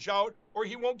message out or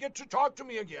he won't get to talk to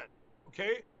me again.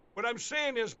 Okay? What I'm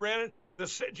saying is, Brandon, the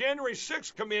January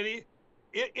 6th committee,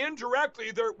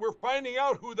 indirectly, we're finding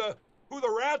out who the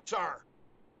rats are.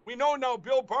 We know now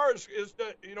Bill Barr is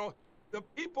the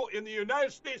people in the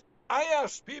United States. I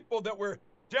asked people that were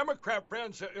Democrat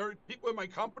friends or people in my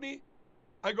company,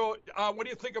 I go, what do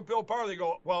you think of Bill Barr? They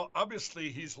go, well, obviously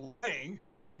he's lying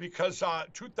because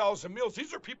 2,000 meals.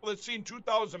 These are people that seen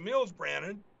 2,000 meals,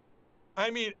 Brandon. I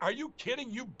mean, are you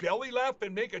kidding? You belly laugh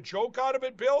and make a joke out of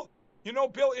it, Bill? You know,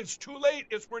 Bill, it's too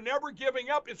late. We're never giving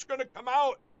up. It's going to come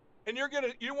out. And you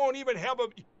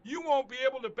won't be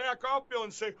able to back off, Bill,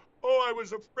 and say, oh, I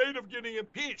was afraid of getting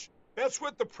impeached. That's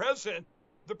what the president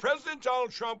Donald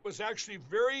Trump was actually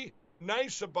very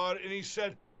nice about it. And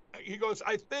he goes,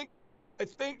 I think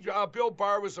Bill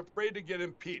Barr was afraid to get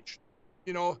impeached,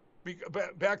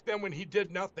 back then when he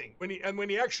did nothing. When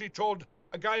he actually told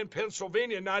a guy in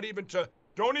Pennsylvania not even to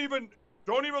don't even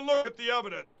look at the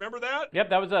evidence. Remember that? Yep,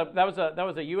 that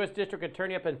was a U.S. District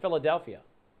Attorney up in Philadelphia.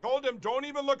 Told him don't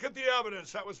even look at the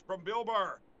evidence. That was from Bill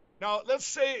Barr. Now let's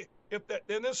say if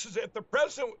the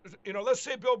president, let's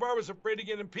say Bill Barr was afraid to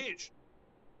get impeached.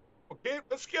 Okay,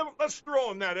 let's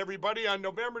throw him that, everybody, on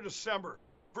November, December.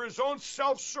 For his own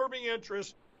self-serving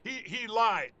interest, he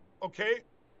lied, okay,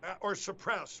 or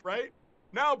suppressed, right?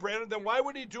 Now, Brandon, then why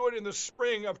would he do it in the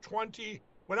spring of 20?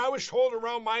 When I was holding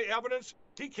around my evidence,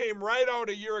 he came right out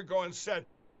a year ago and said,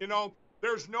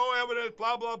 there's no evidence,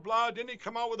 blah, blah, blah. Didn't he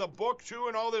come out with a book, too,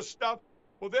 and all this stuff?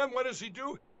 Well, then what does he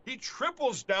do? He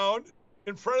triples down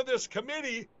in front of this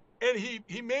committee, and he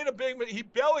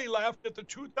belly laughed at the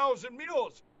 2,000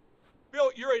 meals.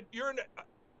 Bill, you're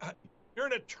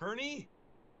an attorney?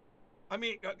 I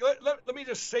mean, let me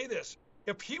just say this.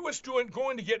 If he was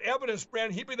going to get evidence,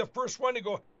 Brandon, he'd be the first one to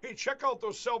go, hey, check out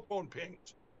those cell phone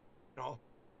pings.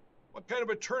 What kind of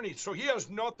attorney? So he has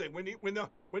nothing.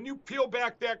 When you peel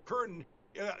back that curtain,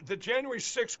 the January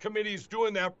 6th committee is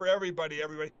doing that for everybody.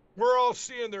 We're all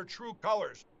seeing their true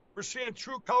colors. We're seeing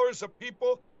true colors of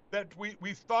people that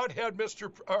we thought had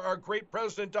our great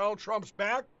President Donald Trump's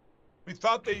back. We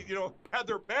thought they, had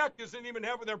their back. Isn't even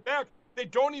having their back. They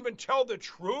don't even tell the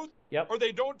truth. Yep. Or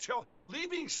they don't tell.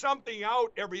 Leaving something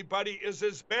out, everybody, is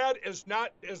as bad as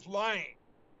lying.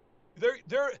 They're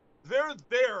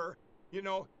there.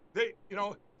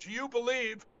 Do you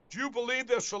believe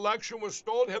this election was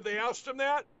stolen? Have they asked them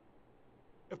that?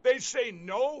 If they say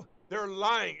no, they're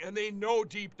lying, and they know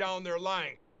deep down they're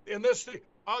lying. And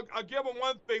I'll give them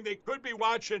one thing. They could be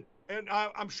watching, and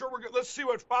I'm sure let's see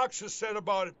what Fox has said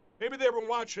about it. Maybe they were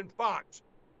watching Fox.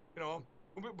 You know,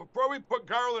 before we put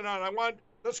Garland on,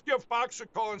 let's give Fox a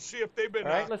call and see if they've been.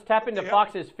 All right, let's tap into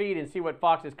Fox's feed and see what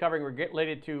Fox is covering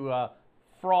related to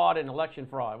fraud and election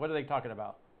fraud. What are they talking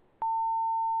about?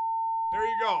 There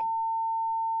you go.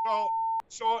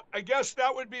 So I guess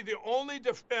that would be the only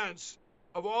defense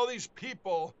of all these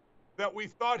people that we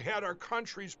thought had our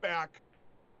country's back,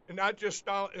 and not just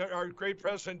our great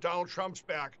President Donald Trump's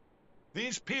back.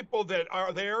 These people that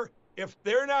are there, if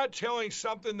they're not telling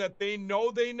something that they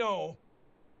know,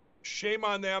 shame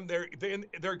on them.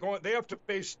 They have to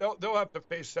face. They'll have to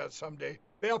face that someday.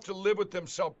 They have to live with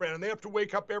themselves, Brandon. They have to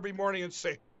wake up every morning and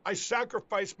say, I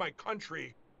sacrificed my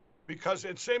country. Because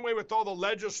it's the same way with all the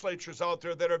legislatures out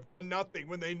there that have done nothing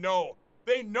when they know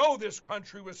this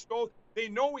country was stolen. They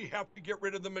know we have to get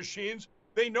rid of the machines.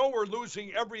 They know we're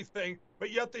losing everything,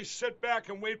 but yet they sit back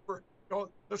and wait for,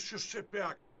 let's just sit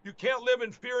back. You can't live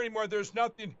in fear anymore. There's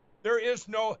nothing. There is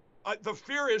no, the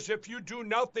fear is if you do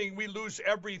nothing, we lose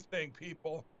everything,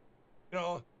 people.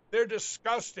 They're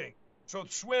disgusting. So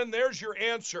Swin, there's your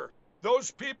answer.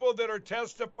 Those people that are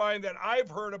testifying that I've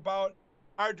heard about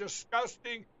are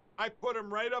disgusting. I put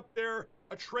them right up there.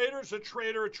 A traitor's a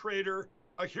traitor, a traitor.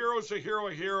 A hero's a hero,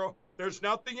 a hero. There's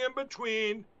nothing in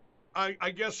between.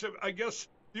 I guess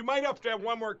you might have to have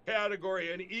one more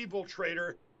category, an evil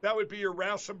traitor. That would be your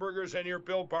Rassenbergers and your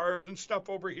Bill Barrs and stuff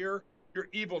over here. Your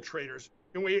evil traitors.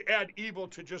 And we add evil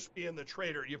to just being the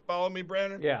traitor. You follow me,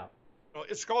 Brandon? Yeah.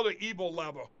 It's called an evil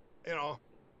level,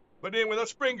 But anyway,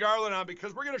 let's bring Garland on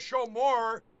because we're going to show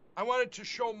more. I wanted to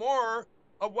show more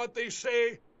of what they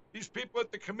say. These people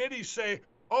at the committee say,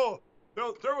 oh,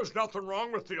 no, there was nothing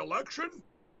wrong with the election.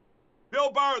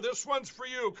 Bill Barr, this one's for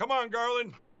you. Come on,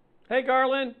 Garland. Hey,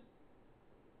 Garland.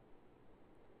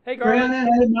 Hey, Garland.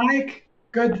 Brandon, hey, Mike.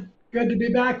 Good to be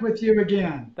back with you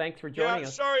again. Thanks for joining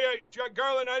us. Sorry,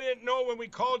 Garland, I didn't know when we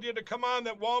called you to come on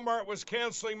that Walmart was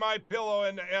canceling MyPillow,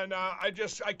 and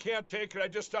I can't take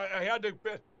it. I had to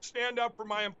stand up for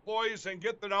my employees and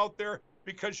get that out there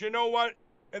because you know what?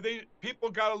 And people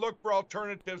got to look for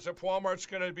alternatives if Walmart's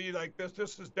going to be like this.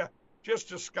 This is just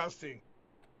disgusting.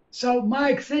 So,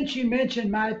 Mike, since you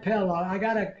mentioned MyPillow, I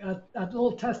got a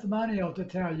little testimonial to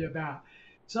tell you about.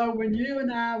 So when you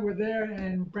and I were there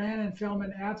and Brandon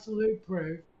filming Absolute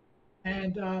Proof,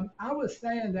 and I was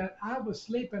saying that I was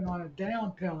sleeping on a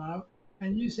down pillow,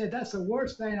 and you said that's the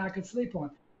worst thing I could sleep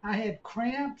on. I had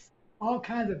cramps, all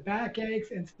kinds of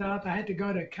backaches and stuff. I had to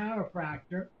go to a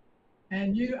chiropractor.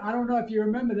 And I don't know if you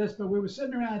remember this, but we were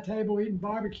sitting around a table eating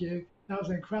barbecue. That was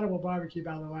an incredible barbecue,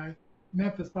 by the way,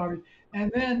 Memphis barbecue.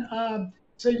 And then,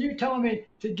 so you telling me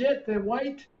to get the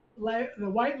white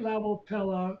level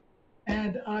pillow,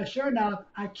 and sure enough,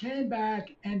 I came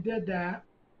back and did that,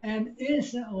 and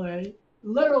instantly,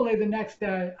 literally the next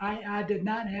day, I did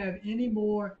not have any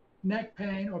more neck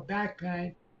pain or back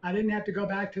pain. I didn't have to go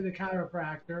back to the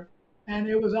chiropractor, and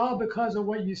it was all because of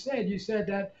what you said. You said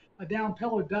that a down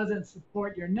pillow doesn't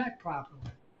support your neck properly.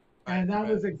 And that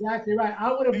was exactly right.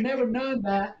 I would have never known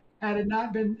that had it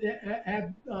not been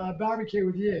had barbecue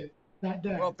with you that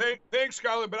day. Well, thanks,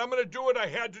 Garland, but I'm going to do what I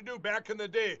had to do back in the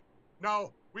day.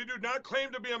 Now, we do not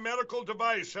claim to be a medical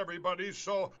device, everybody.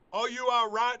 So all you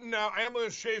rotten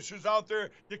ambulance chasers out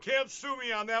there, you can't sue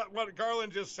me on that, what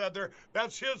Garland just said there.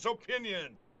 That's his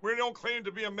opinion. We don't claim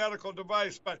to be a medical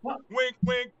device, but wink,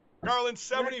 wink. Garland,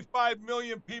 75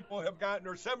 million people have gotten,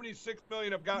 or 76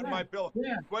 million have gotten MyPillow.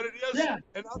 Yeah. What it is,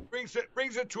 and that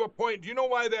brings it to a point. Do you know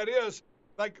why that is?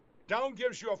 Like, down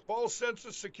gives you a false sense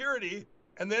of security,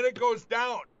 and then it goes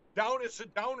down. Down is a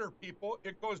downer, people.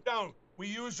 It goes down. We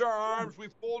use our arms, we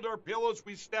fold our pillows,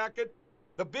 we stack it.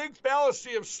 The big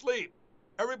fallacy of sleep.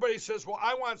 Everybody says, well,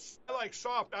 I like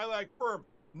soft, I like firm.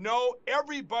 No,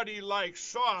 everybody likes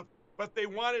soft, but they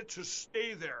want it to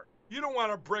stay there. You don't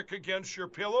want a brick against your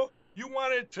pillow. You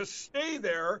want it to stay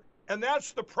there, and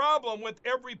that's the problem with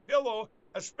every pillow,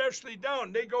 especially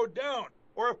down. They go down.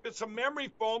 Or if it's a memory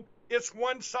foam, it's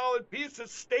one solid piece that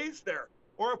stays there.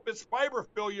 Or if it's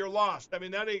fiberfill, you're lost. I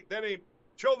mean, that ain't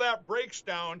till that breaks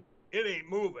down, it ain't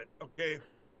moving. Okay,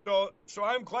 so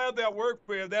I'm glad that worked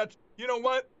for you. You know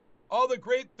what? All the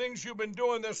great things you've been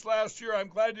doing this last year, I'm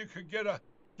glad you could get a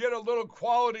little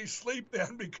quality sleep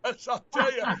then, because I'll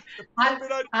tell you,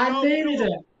 I needed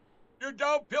it. Your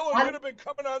down pillow could have been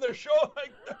coming on the show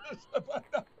like this.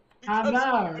 I know.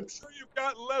 I'm sure you've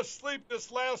gotten less sleep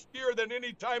this last year than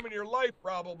any time in your life,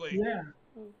 probably. Yeah,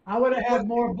 I would have had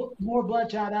more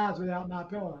bloodshot eyes without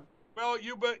MyPillow. Well,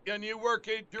 you work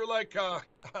you're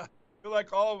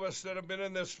like all of us that have been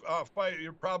in this fight.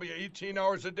 You're probably 18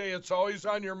 hours a day. It's always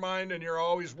on your mind, and you're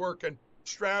always working,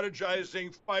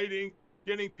 strategizing, fighting,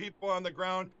 getting people on the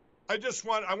ground. I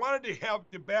wanted to have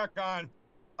you back on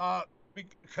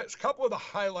because a couple of the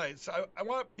highlights. I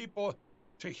want people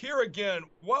to hear again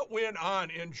what went on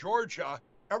in Georgia.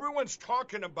 Everyone's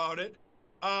talking about it.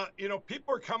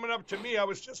 People are coming up to me. I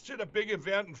was just at a big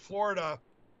event in Florida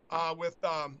with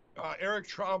Eric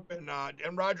Trump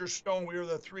and Roger Stone. We were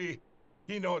the three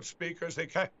keynote speakers.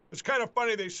 It's kind of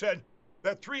funny. They said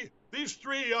that these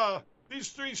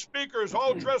three speakers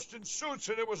all dressed in suits,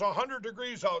 and it was 100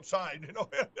 degrees outside.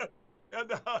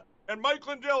 And Mike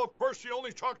Lindell, of course, he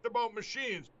only talked about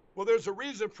machines. Well, there's a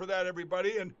reason for that,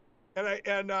 everybody. And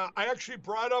I actually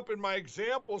brought up in my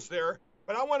examples there,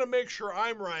 but I want to make sure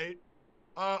I'm right.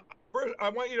 First, I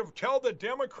want you to tell the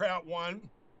Democrat one.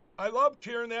 I loved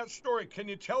hearing that story. Can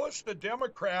you tell us the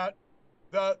Democrat?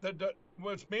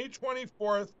 Was May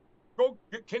 24th.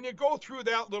 Can you go through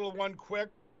that little one quick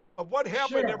of what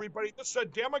happened, Sure. everybody? This is a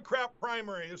Democrat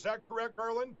primary. Is that correct,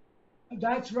 Garland?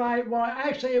 That's right. Well,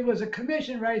 actually, it was a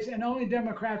commission race, and only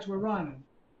Democrats were running.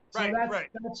 So Right.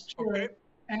 that's true. Okay.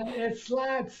 And it's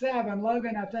slide 7.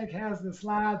 Logan, I think, has the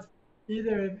slides,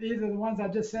 either the ones I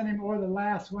just sent him or the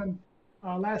last one.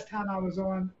 Last time I was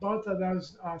on, both of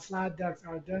those slide decks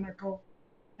are identical.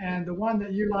 And the one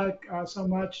that you like so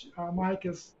much, Mike,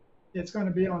 it's going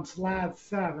to be on slide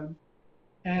 7.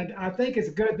 And I think it's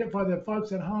good for the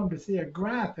folks at home to see a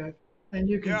graphic, and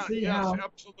you can see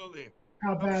Absolutely.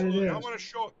 how bad it is. I want to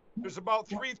show. There's about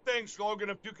 3 things, Logan,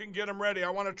 if you can get them ready. I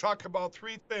want to talk about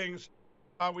 3 things.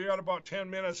 We got about 10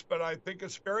 minutes, but I think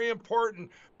it's very important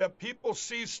that people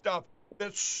see stuff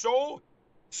that's so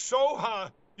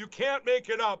you can't make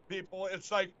it up, people.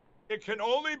 It's like it can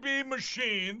only be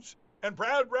machines, and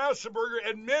Brad Rassenberger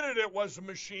admitted it was a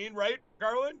machine, right,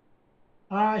 Garland?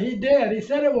 He did. He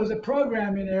said it was a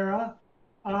programming error.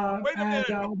 Wait a minute,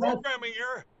 a programming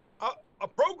error? A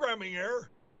programming error?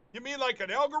 You mean like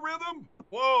an algorithm?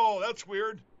 Whoa, that's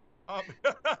weird.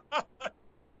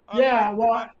 Yeah,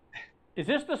 well, Is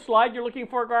this the slide you're looking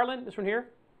for, Garland? This one here?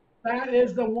 that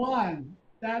is the one.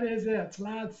 That is it,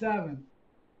 slide 7.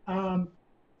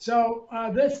 So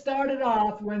this started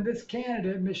off when this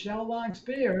candidate, Michelle Long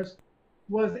Spears,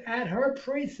 was at her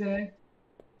precinct.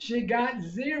 She got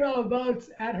 0 votes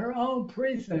at her own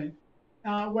precinct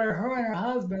where her and her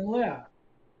husband live.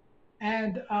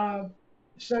 And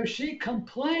so she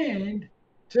complained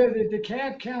to the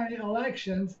DeKalb County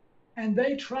elections, and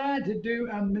they tried to do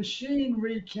a machine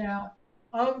recount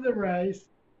of the race,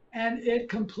 and it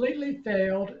completely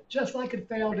failed, just like it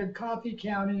failed in Coffee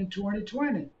County in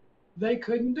 2020. They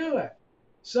couldn't do it.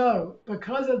 So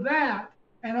because of that,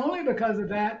 and only because of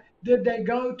that, did they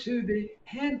go to the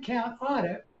hand count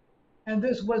audit. And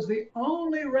this was the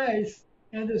only race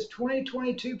in this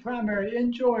 2022 primary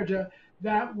in Georgia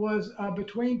that was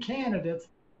between candidates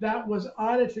that was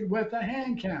audited with a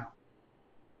hand count.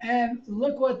 And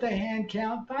look what the hand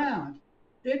count found.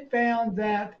 It found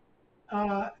that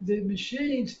the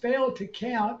machines failed to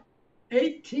count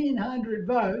 1,800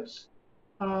 votes.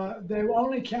 They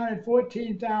only counted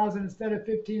 14,000 instead of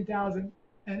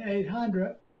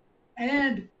 15,800.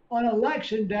 And on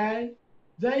election day,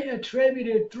 they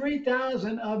attributed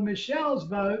 3,000 of Michelle's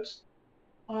votes,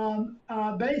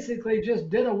 basically just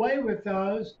did away with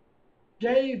those,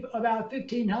 gave about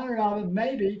 1,500 of them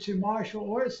maybe to Marshall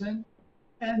Orson,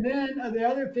 and then the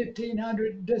other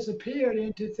 1,500 disappeared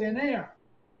into thin air.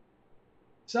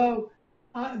 So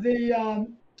the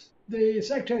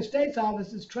Secretary of State's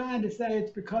office is trying to say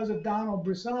it's because of Donald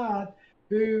Broussard,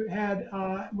 who had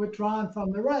withdrawn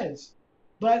from the race.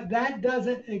 But that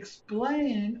doesn't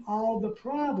explain all the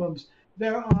problems.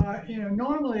 There are,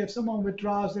 normally if someone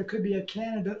withdraws, there could be a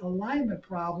candidate alignment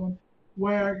problem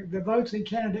where the votes in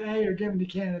candidate A are given to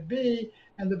candidate B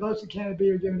and the votes in candidate B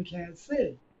are given to candidate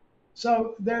C.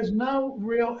 So there's no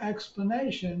real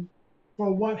explanation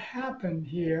for what happened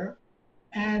here.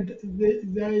 And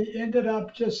they ended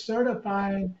up just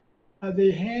certifying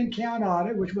the hand count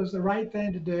audit, which was the right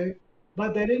thing to do,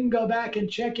 but they didn't go back and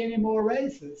check any more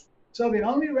races. So the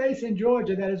only race in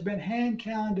Georgia that has been hand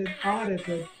counted,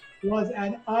 audited, was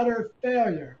an utter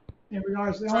failure in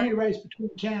regards to the only race between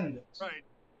candidates. Right.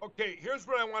 Okay, here's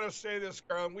what I want to say this,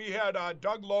 Garland. We had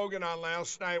Doug Logan on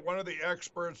last night, one of the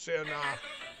experts in,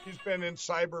 he's been in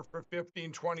cyber for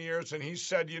 15, 20 years, and he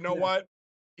said, you know what?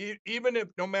 Even if,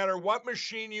 no matter what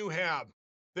machine you have,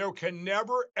 there can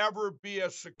never, ever be a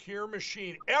secure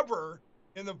machine, ever,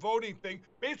 in the voting thing.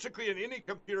 Basically, in any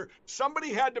computer,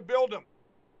 somebody had to build them.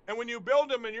 And when you build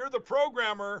them and you're the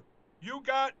programmer, you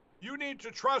need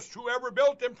to trust whoever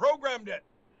built and programmed it.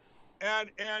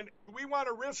 And we want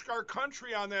to risk our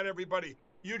country on that, everybody.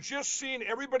 You just seen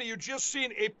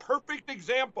a perfect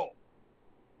example.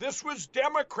 This was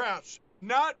Democrats,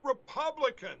 not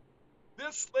Republican.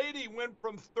 this lady went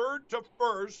from third to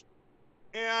first,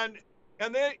 and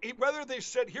then whether they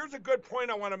said, here's a good point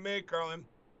I want to make, Garland.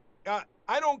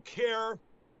 I don't care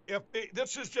if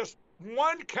this is just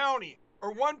one county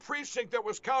or one precinct that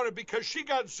was counted, because she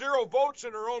got 0 votes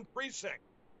in her own precinct.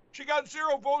 She got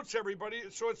 0 votes, everybody.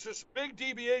 So it's this big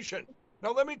deviation.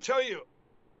 Now, let me tell you,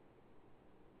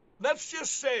 let's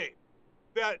just say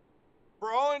that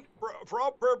for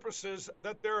all purposes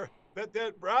that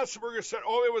Ratzenberger said,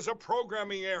 oh, it was a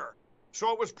programming error.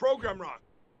 So it was programmed wrong.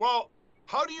 Well,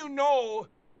 how do you know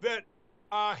that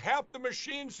half the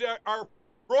machines that are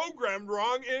programmed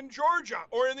wrong in Georgia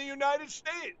or in the United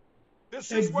States?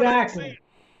 This is what I'm saying.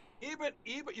 Even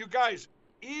you guys,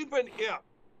 even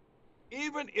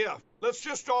if, let's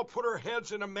just all put our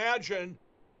heads and imagine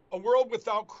a world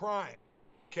without crime,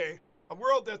 okay? A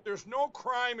world that there's no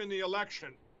crime in the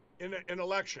election, in an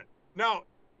election. Now,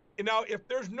 if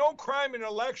there's no crime in an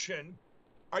election,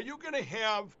 are you going to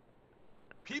have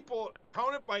people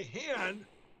counted by hand,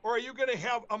 or are you going to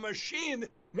have a machine,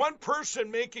 one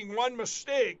person making one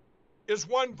mistake is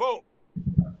 1 vote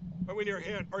when your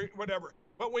hand or whatever?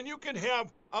 But when you can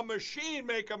have a machine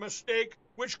make a mistake,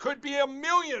 which could be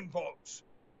 1,000,000 votes,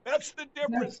 that's the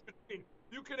difference between,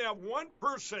 you can have one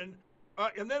person,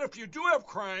 and then if you do have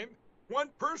crime, one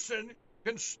person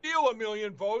can steal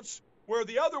 1,000,000 votes, where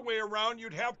the other way around,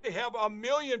 you'd have to have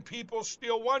 1,000,000 people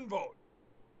steal 1 vote.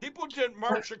 People didn't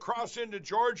march across into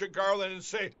Georgia, Garland, and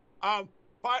say,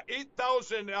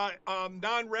 8,000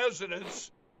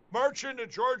 non-residents march into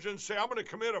Georgia and say, I'm going to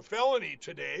commit a felony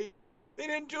today. They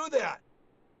didn't do that.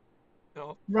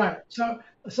 No. Right.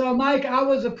 So Mike, I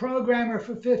was a programmer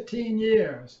for 15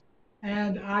 years,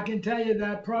 and I can tell you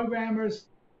that programmers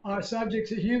are subject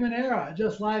to human error,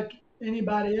 just like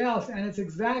anybody else. And it's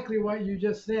exactly what you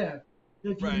just said.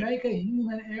 If you make a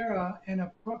human error in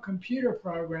a computer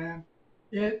program,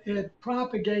 it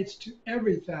propagates to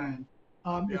everything.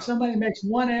 If somebody makes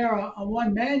one error,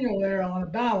 one manual error on a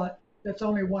ballot, that's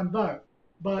only 1 vote.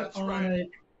 But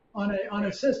on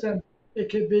a system, it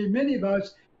could be many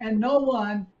votes. And no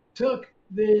one took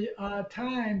the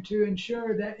time to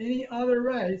ensure that any other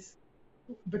race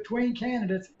between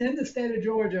candidates in the state of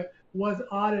Georgia was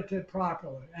audited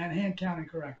properly and hand counted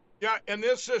correctly. Yeah, and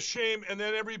this is a shame. And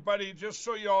then everybody, just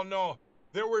so you all know,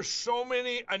 there were so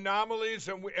many anomalies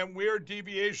and weird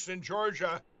deviations in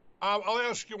Georgia. I'll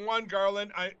ask you one,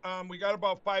 Garland. We got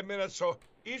about 5 minutes, so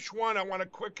each one I want a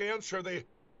quick answer.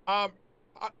 How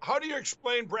do you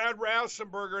explain Brad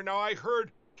Rassenberger? Now, I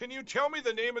heard, can you tell me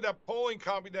the name of that polling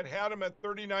company that had him at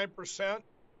 39%?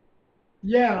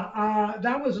 Yeah,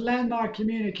 that was Landmark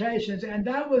Communications, and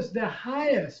that was the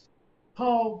highest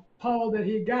poll that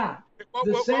he got. What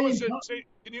was it?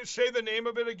 Can you say the name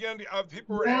of it again?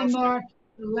 People were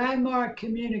Landmark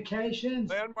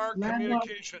Communications. Landmark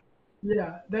Communications.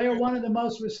 Yeah, they are one of the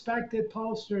most respected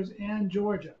pollsters in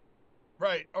Georgia.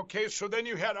 Right. Okay. So then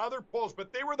you had other polls,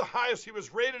 but they were the highest. He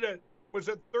was rated at, was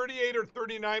it 38 or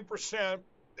 39%?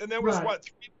 And that was what,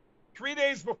 3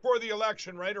 days before the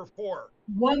election, right? Or 4?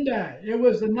 1 day. It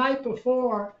was the night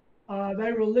before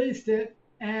they released it,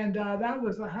 and that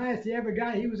was the highest he ever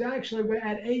got. He was actually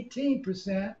at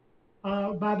 18%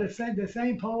 by the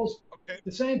same polls. Okay.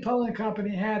 The same polling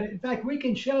company had it. In fact, we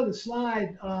can show the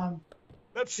slide.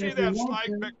 Let's see that slide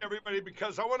pick, everybody,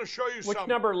 because I want to show you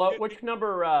something. Which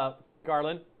number,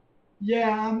 Garland?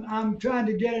 Yeah, I'm trying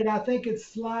to get it. I think it's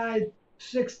slide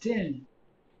 16.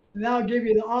 And that'll give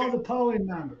you all the polling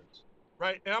numbers.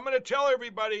 Right, and I'm going to tell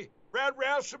everybody, Brad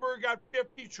Rassenberger got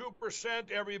 52%,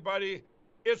 everybody.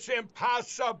 It's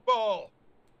impossible.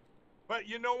 But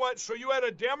you know what? So you had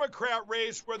a Democrat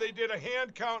race where they did a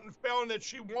hand count and found that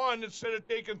she won instead of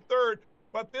taking third.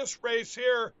 But this race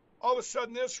here, all of a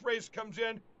sudden this race comes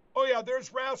in. Oh, yeah,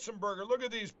 there's Rassenberger. Look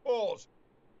at these polls.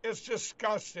 It's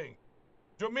disgusting.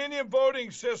 Dominion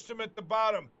voting system at the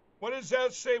bottom. What does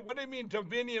that say? What do you mean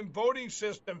Dominion voting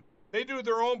system? They do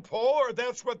their own poll, or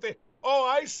that's what they... Oh,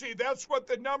 I see. That's what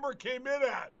the number came in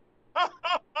at.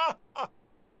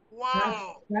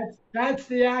 Wow. That's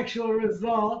the actual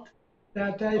result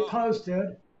that they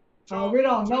posted. We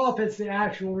don't know if it's the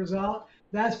actual result.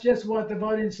 That's just what the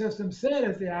voting system said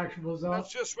is the actual result.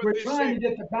 That's just what We're they trying say. to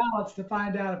get the ballots to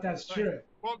find out if that's true.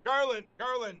 Well, Garland,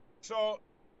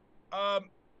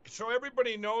 so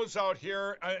everybody knows out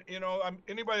here,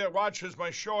 anybody that watches my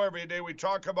show every day, we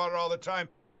talk about it all the time.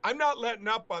 I'm not letting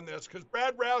up on this because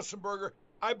Brad Rassenberger,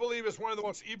 I believe, is one of the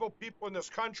most evil people in this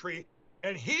country,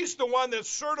 and he's the one that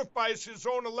certifies his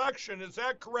own election. Is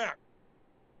that correct?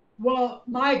 Well,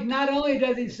 Mike, not only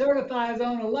does he certify his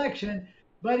own election,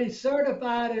 but he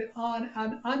certified it on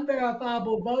an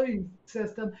unverifiable voting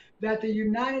system that the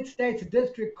United States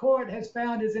District Court has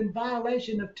found is in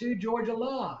violation of 2 Georgia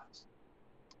laws.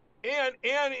 And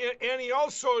he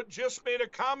also just made a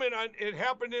comment on it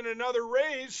happened in another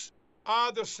race,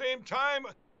 the same time,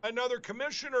 another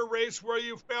commissioner race where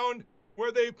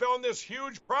they found this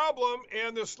huge problem,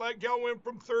 and this gal went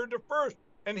from third to first.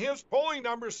 And his polling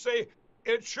numbers say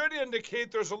it should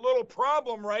indicate there's a little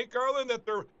problem, right, Garland?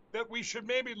 That we should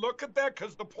maybe look at that,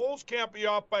 because the polls can't be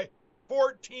off by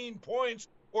 14 points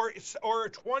or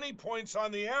 20 points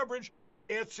on the average.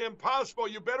 It's impossible.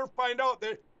 You better find out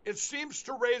that. It seems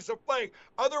to raise a flag.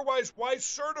 Otherwise, why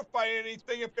certify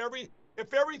anything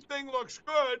if everything looks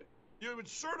good? You would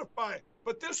certify.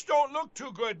 But this don't look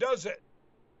too good, does it?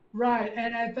 Right.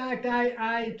 And in fact,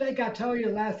 I think I told you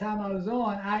last time I was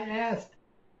on, I asked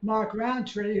Mark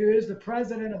Roundtree, who is the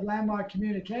president of Landmark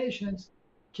Communications,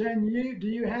 do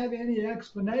you have any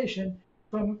explanation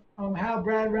from how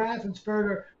Brad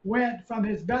Raffensperger went from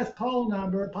his best poll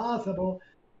number possible,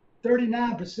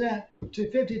 39%, to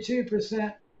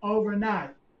 52%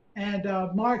 overnight? And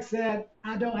Mark said,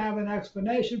 I don't have an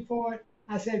explanation for it.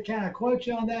 I said, can I quote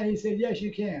you on that? He said, yes,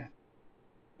 you can.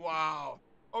 Wow.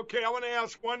 Okay, I want to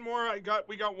ask one more.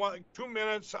 We got 2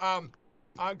 minutes. Carla,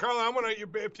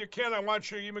 if you can, I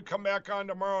want you to even come back on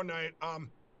tomorrow night.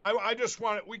 I just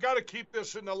we got to keep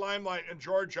this in the limelight in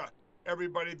Georgia,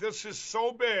 everybody. This is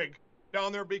so big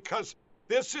down there, because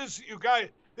this is, you guys,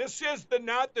 this is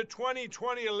not the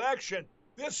 2020 election.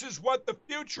 This is what the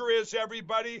future is,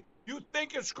 everybody. You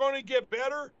think it's going to get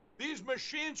better? These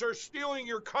machines are stealing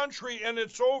your country, and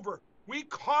it's over. We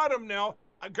caught them now.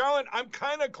 Garland, I'm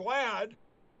kind of glad.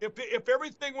 If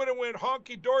everything would have went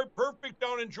honky-dory perfect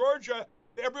down in Georgia,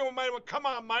 everyone might have went, come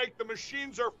on, Mike, the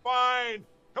machines are fine.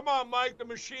 Come on, Mike, the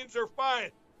machines are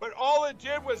fine. But all it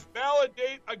did was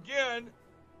validate again,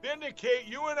 vindicate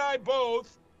you and I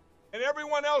both, and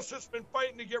everyone else that's been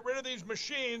fighting to get rid of these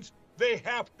machines. They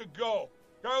have to go.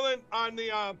 Garland, on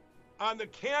the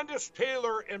Candace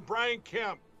Taylor and Brian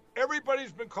Kemp,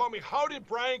 everybody's been calling me, how did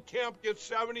Brian Kemp get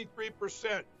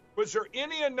 73%? Was there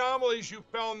any anomalies you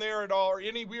found there at all, or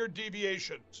any weird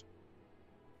deviations?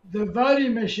 The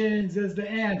voting machines is the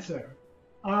answer.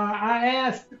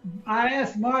 I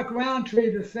asked Mark Roundtree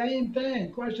the same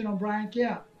question on Brian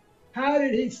Kemp. How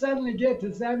did he suddenly get to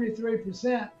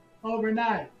 73%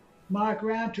 overnight? Mark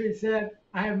Roundtree said,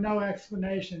 I have no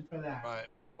explanation for that. Right.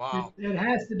 Wow. It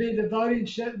has to be the voting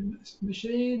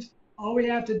machines. All we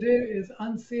have to do is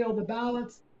unseal the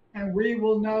ballots, and we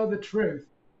will know the truth.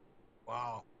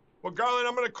 Wow. Well, Garland,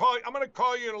 I'm going to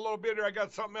call you in a little bit here. I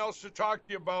got something else to talk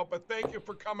to you about, but thank you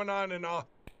for coming on, and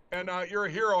you're a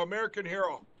hero, American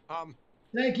hero.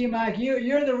 Thank you, Mike.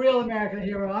 You're the real American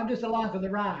hero. I'm just along for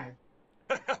the ride.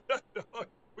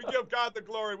 We give God the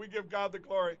glory. We give God the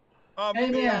glory.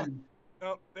 Amen.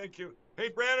 Thank you. Hey,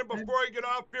 Brandon, before I get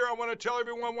off here, I want to tell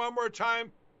everyone one more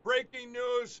time, breaking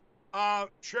news.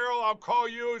 Cheryl, I'll call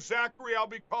you. Zachary, I'll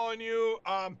be calling you.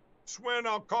 Swin,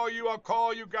 I'll call you. I'll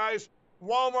call you guys.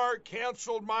 Walmart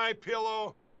canceled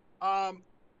MyPillow.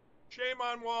 Shame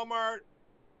on Walmart.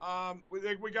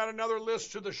 We got another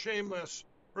list to the shame list.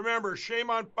 Remember, shame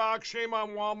on Fox, shame on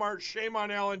Walmart, shame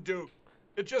on Alan Duke.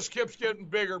 It just keeps getting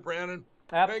bigger, Brandon.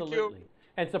 Absolutely. Thank you.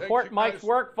 And support Mike's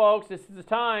work, folks. This is the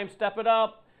time. Step it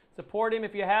up. Support him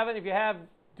if you haven't. If you have,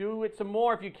 do it some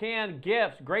more if you can.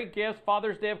 Gifts, great gifts.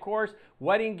 Father's Day, of course.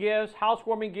 Wedding gifts,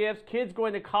 housewarming gifts. Kids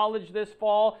going to college this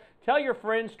fall. Tell your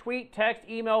friends. Tweet, text,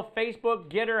 email, Facebook,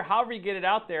 Getter, however you get it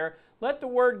out there. Let the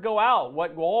word go out,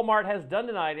 what Walmart has done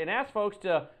tonight. And ask folks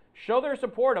to show their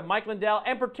support of Mike Lindell,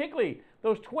 and particularly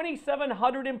those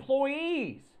 2,700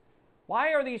 employees.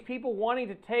 Why are these people wanting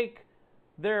to take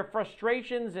their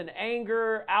frustrations and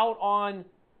anger out on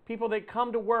people that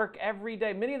come to work every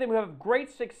day? Many of them who have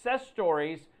great success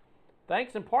stories,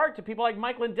 thanks in part to people like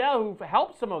Mike Lindell, who've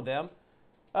helped some of them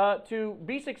to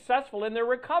be successful in their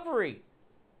recovery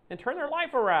and turn their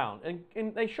life around.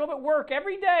 And they show up at work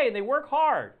every day, and they work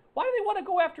hard. Why do they want to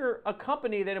go after a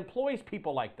company that employs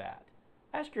people like that?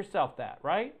 Ask yourself that,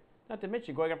 right? Not to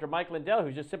mention going after Mike Lindell,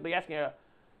 who's just simply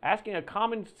asking a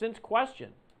common sense question.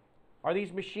 Are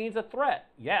these machines a threat?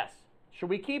 Yes. Should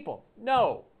we keep them?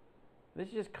 No. This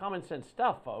is just common sense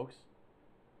stuff, folks.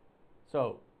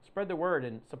 So spread the word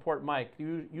and support Mike.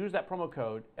 Use that promo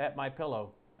code at MyPillow,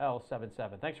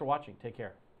 L77. Thanks for watching. Take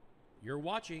care. You're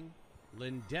watching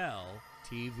Lindell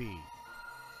TV.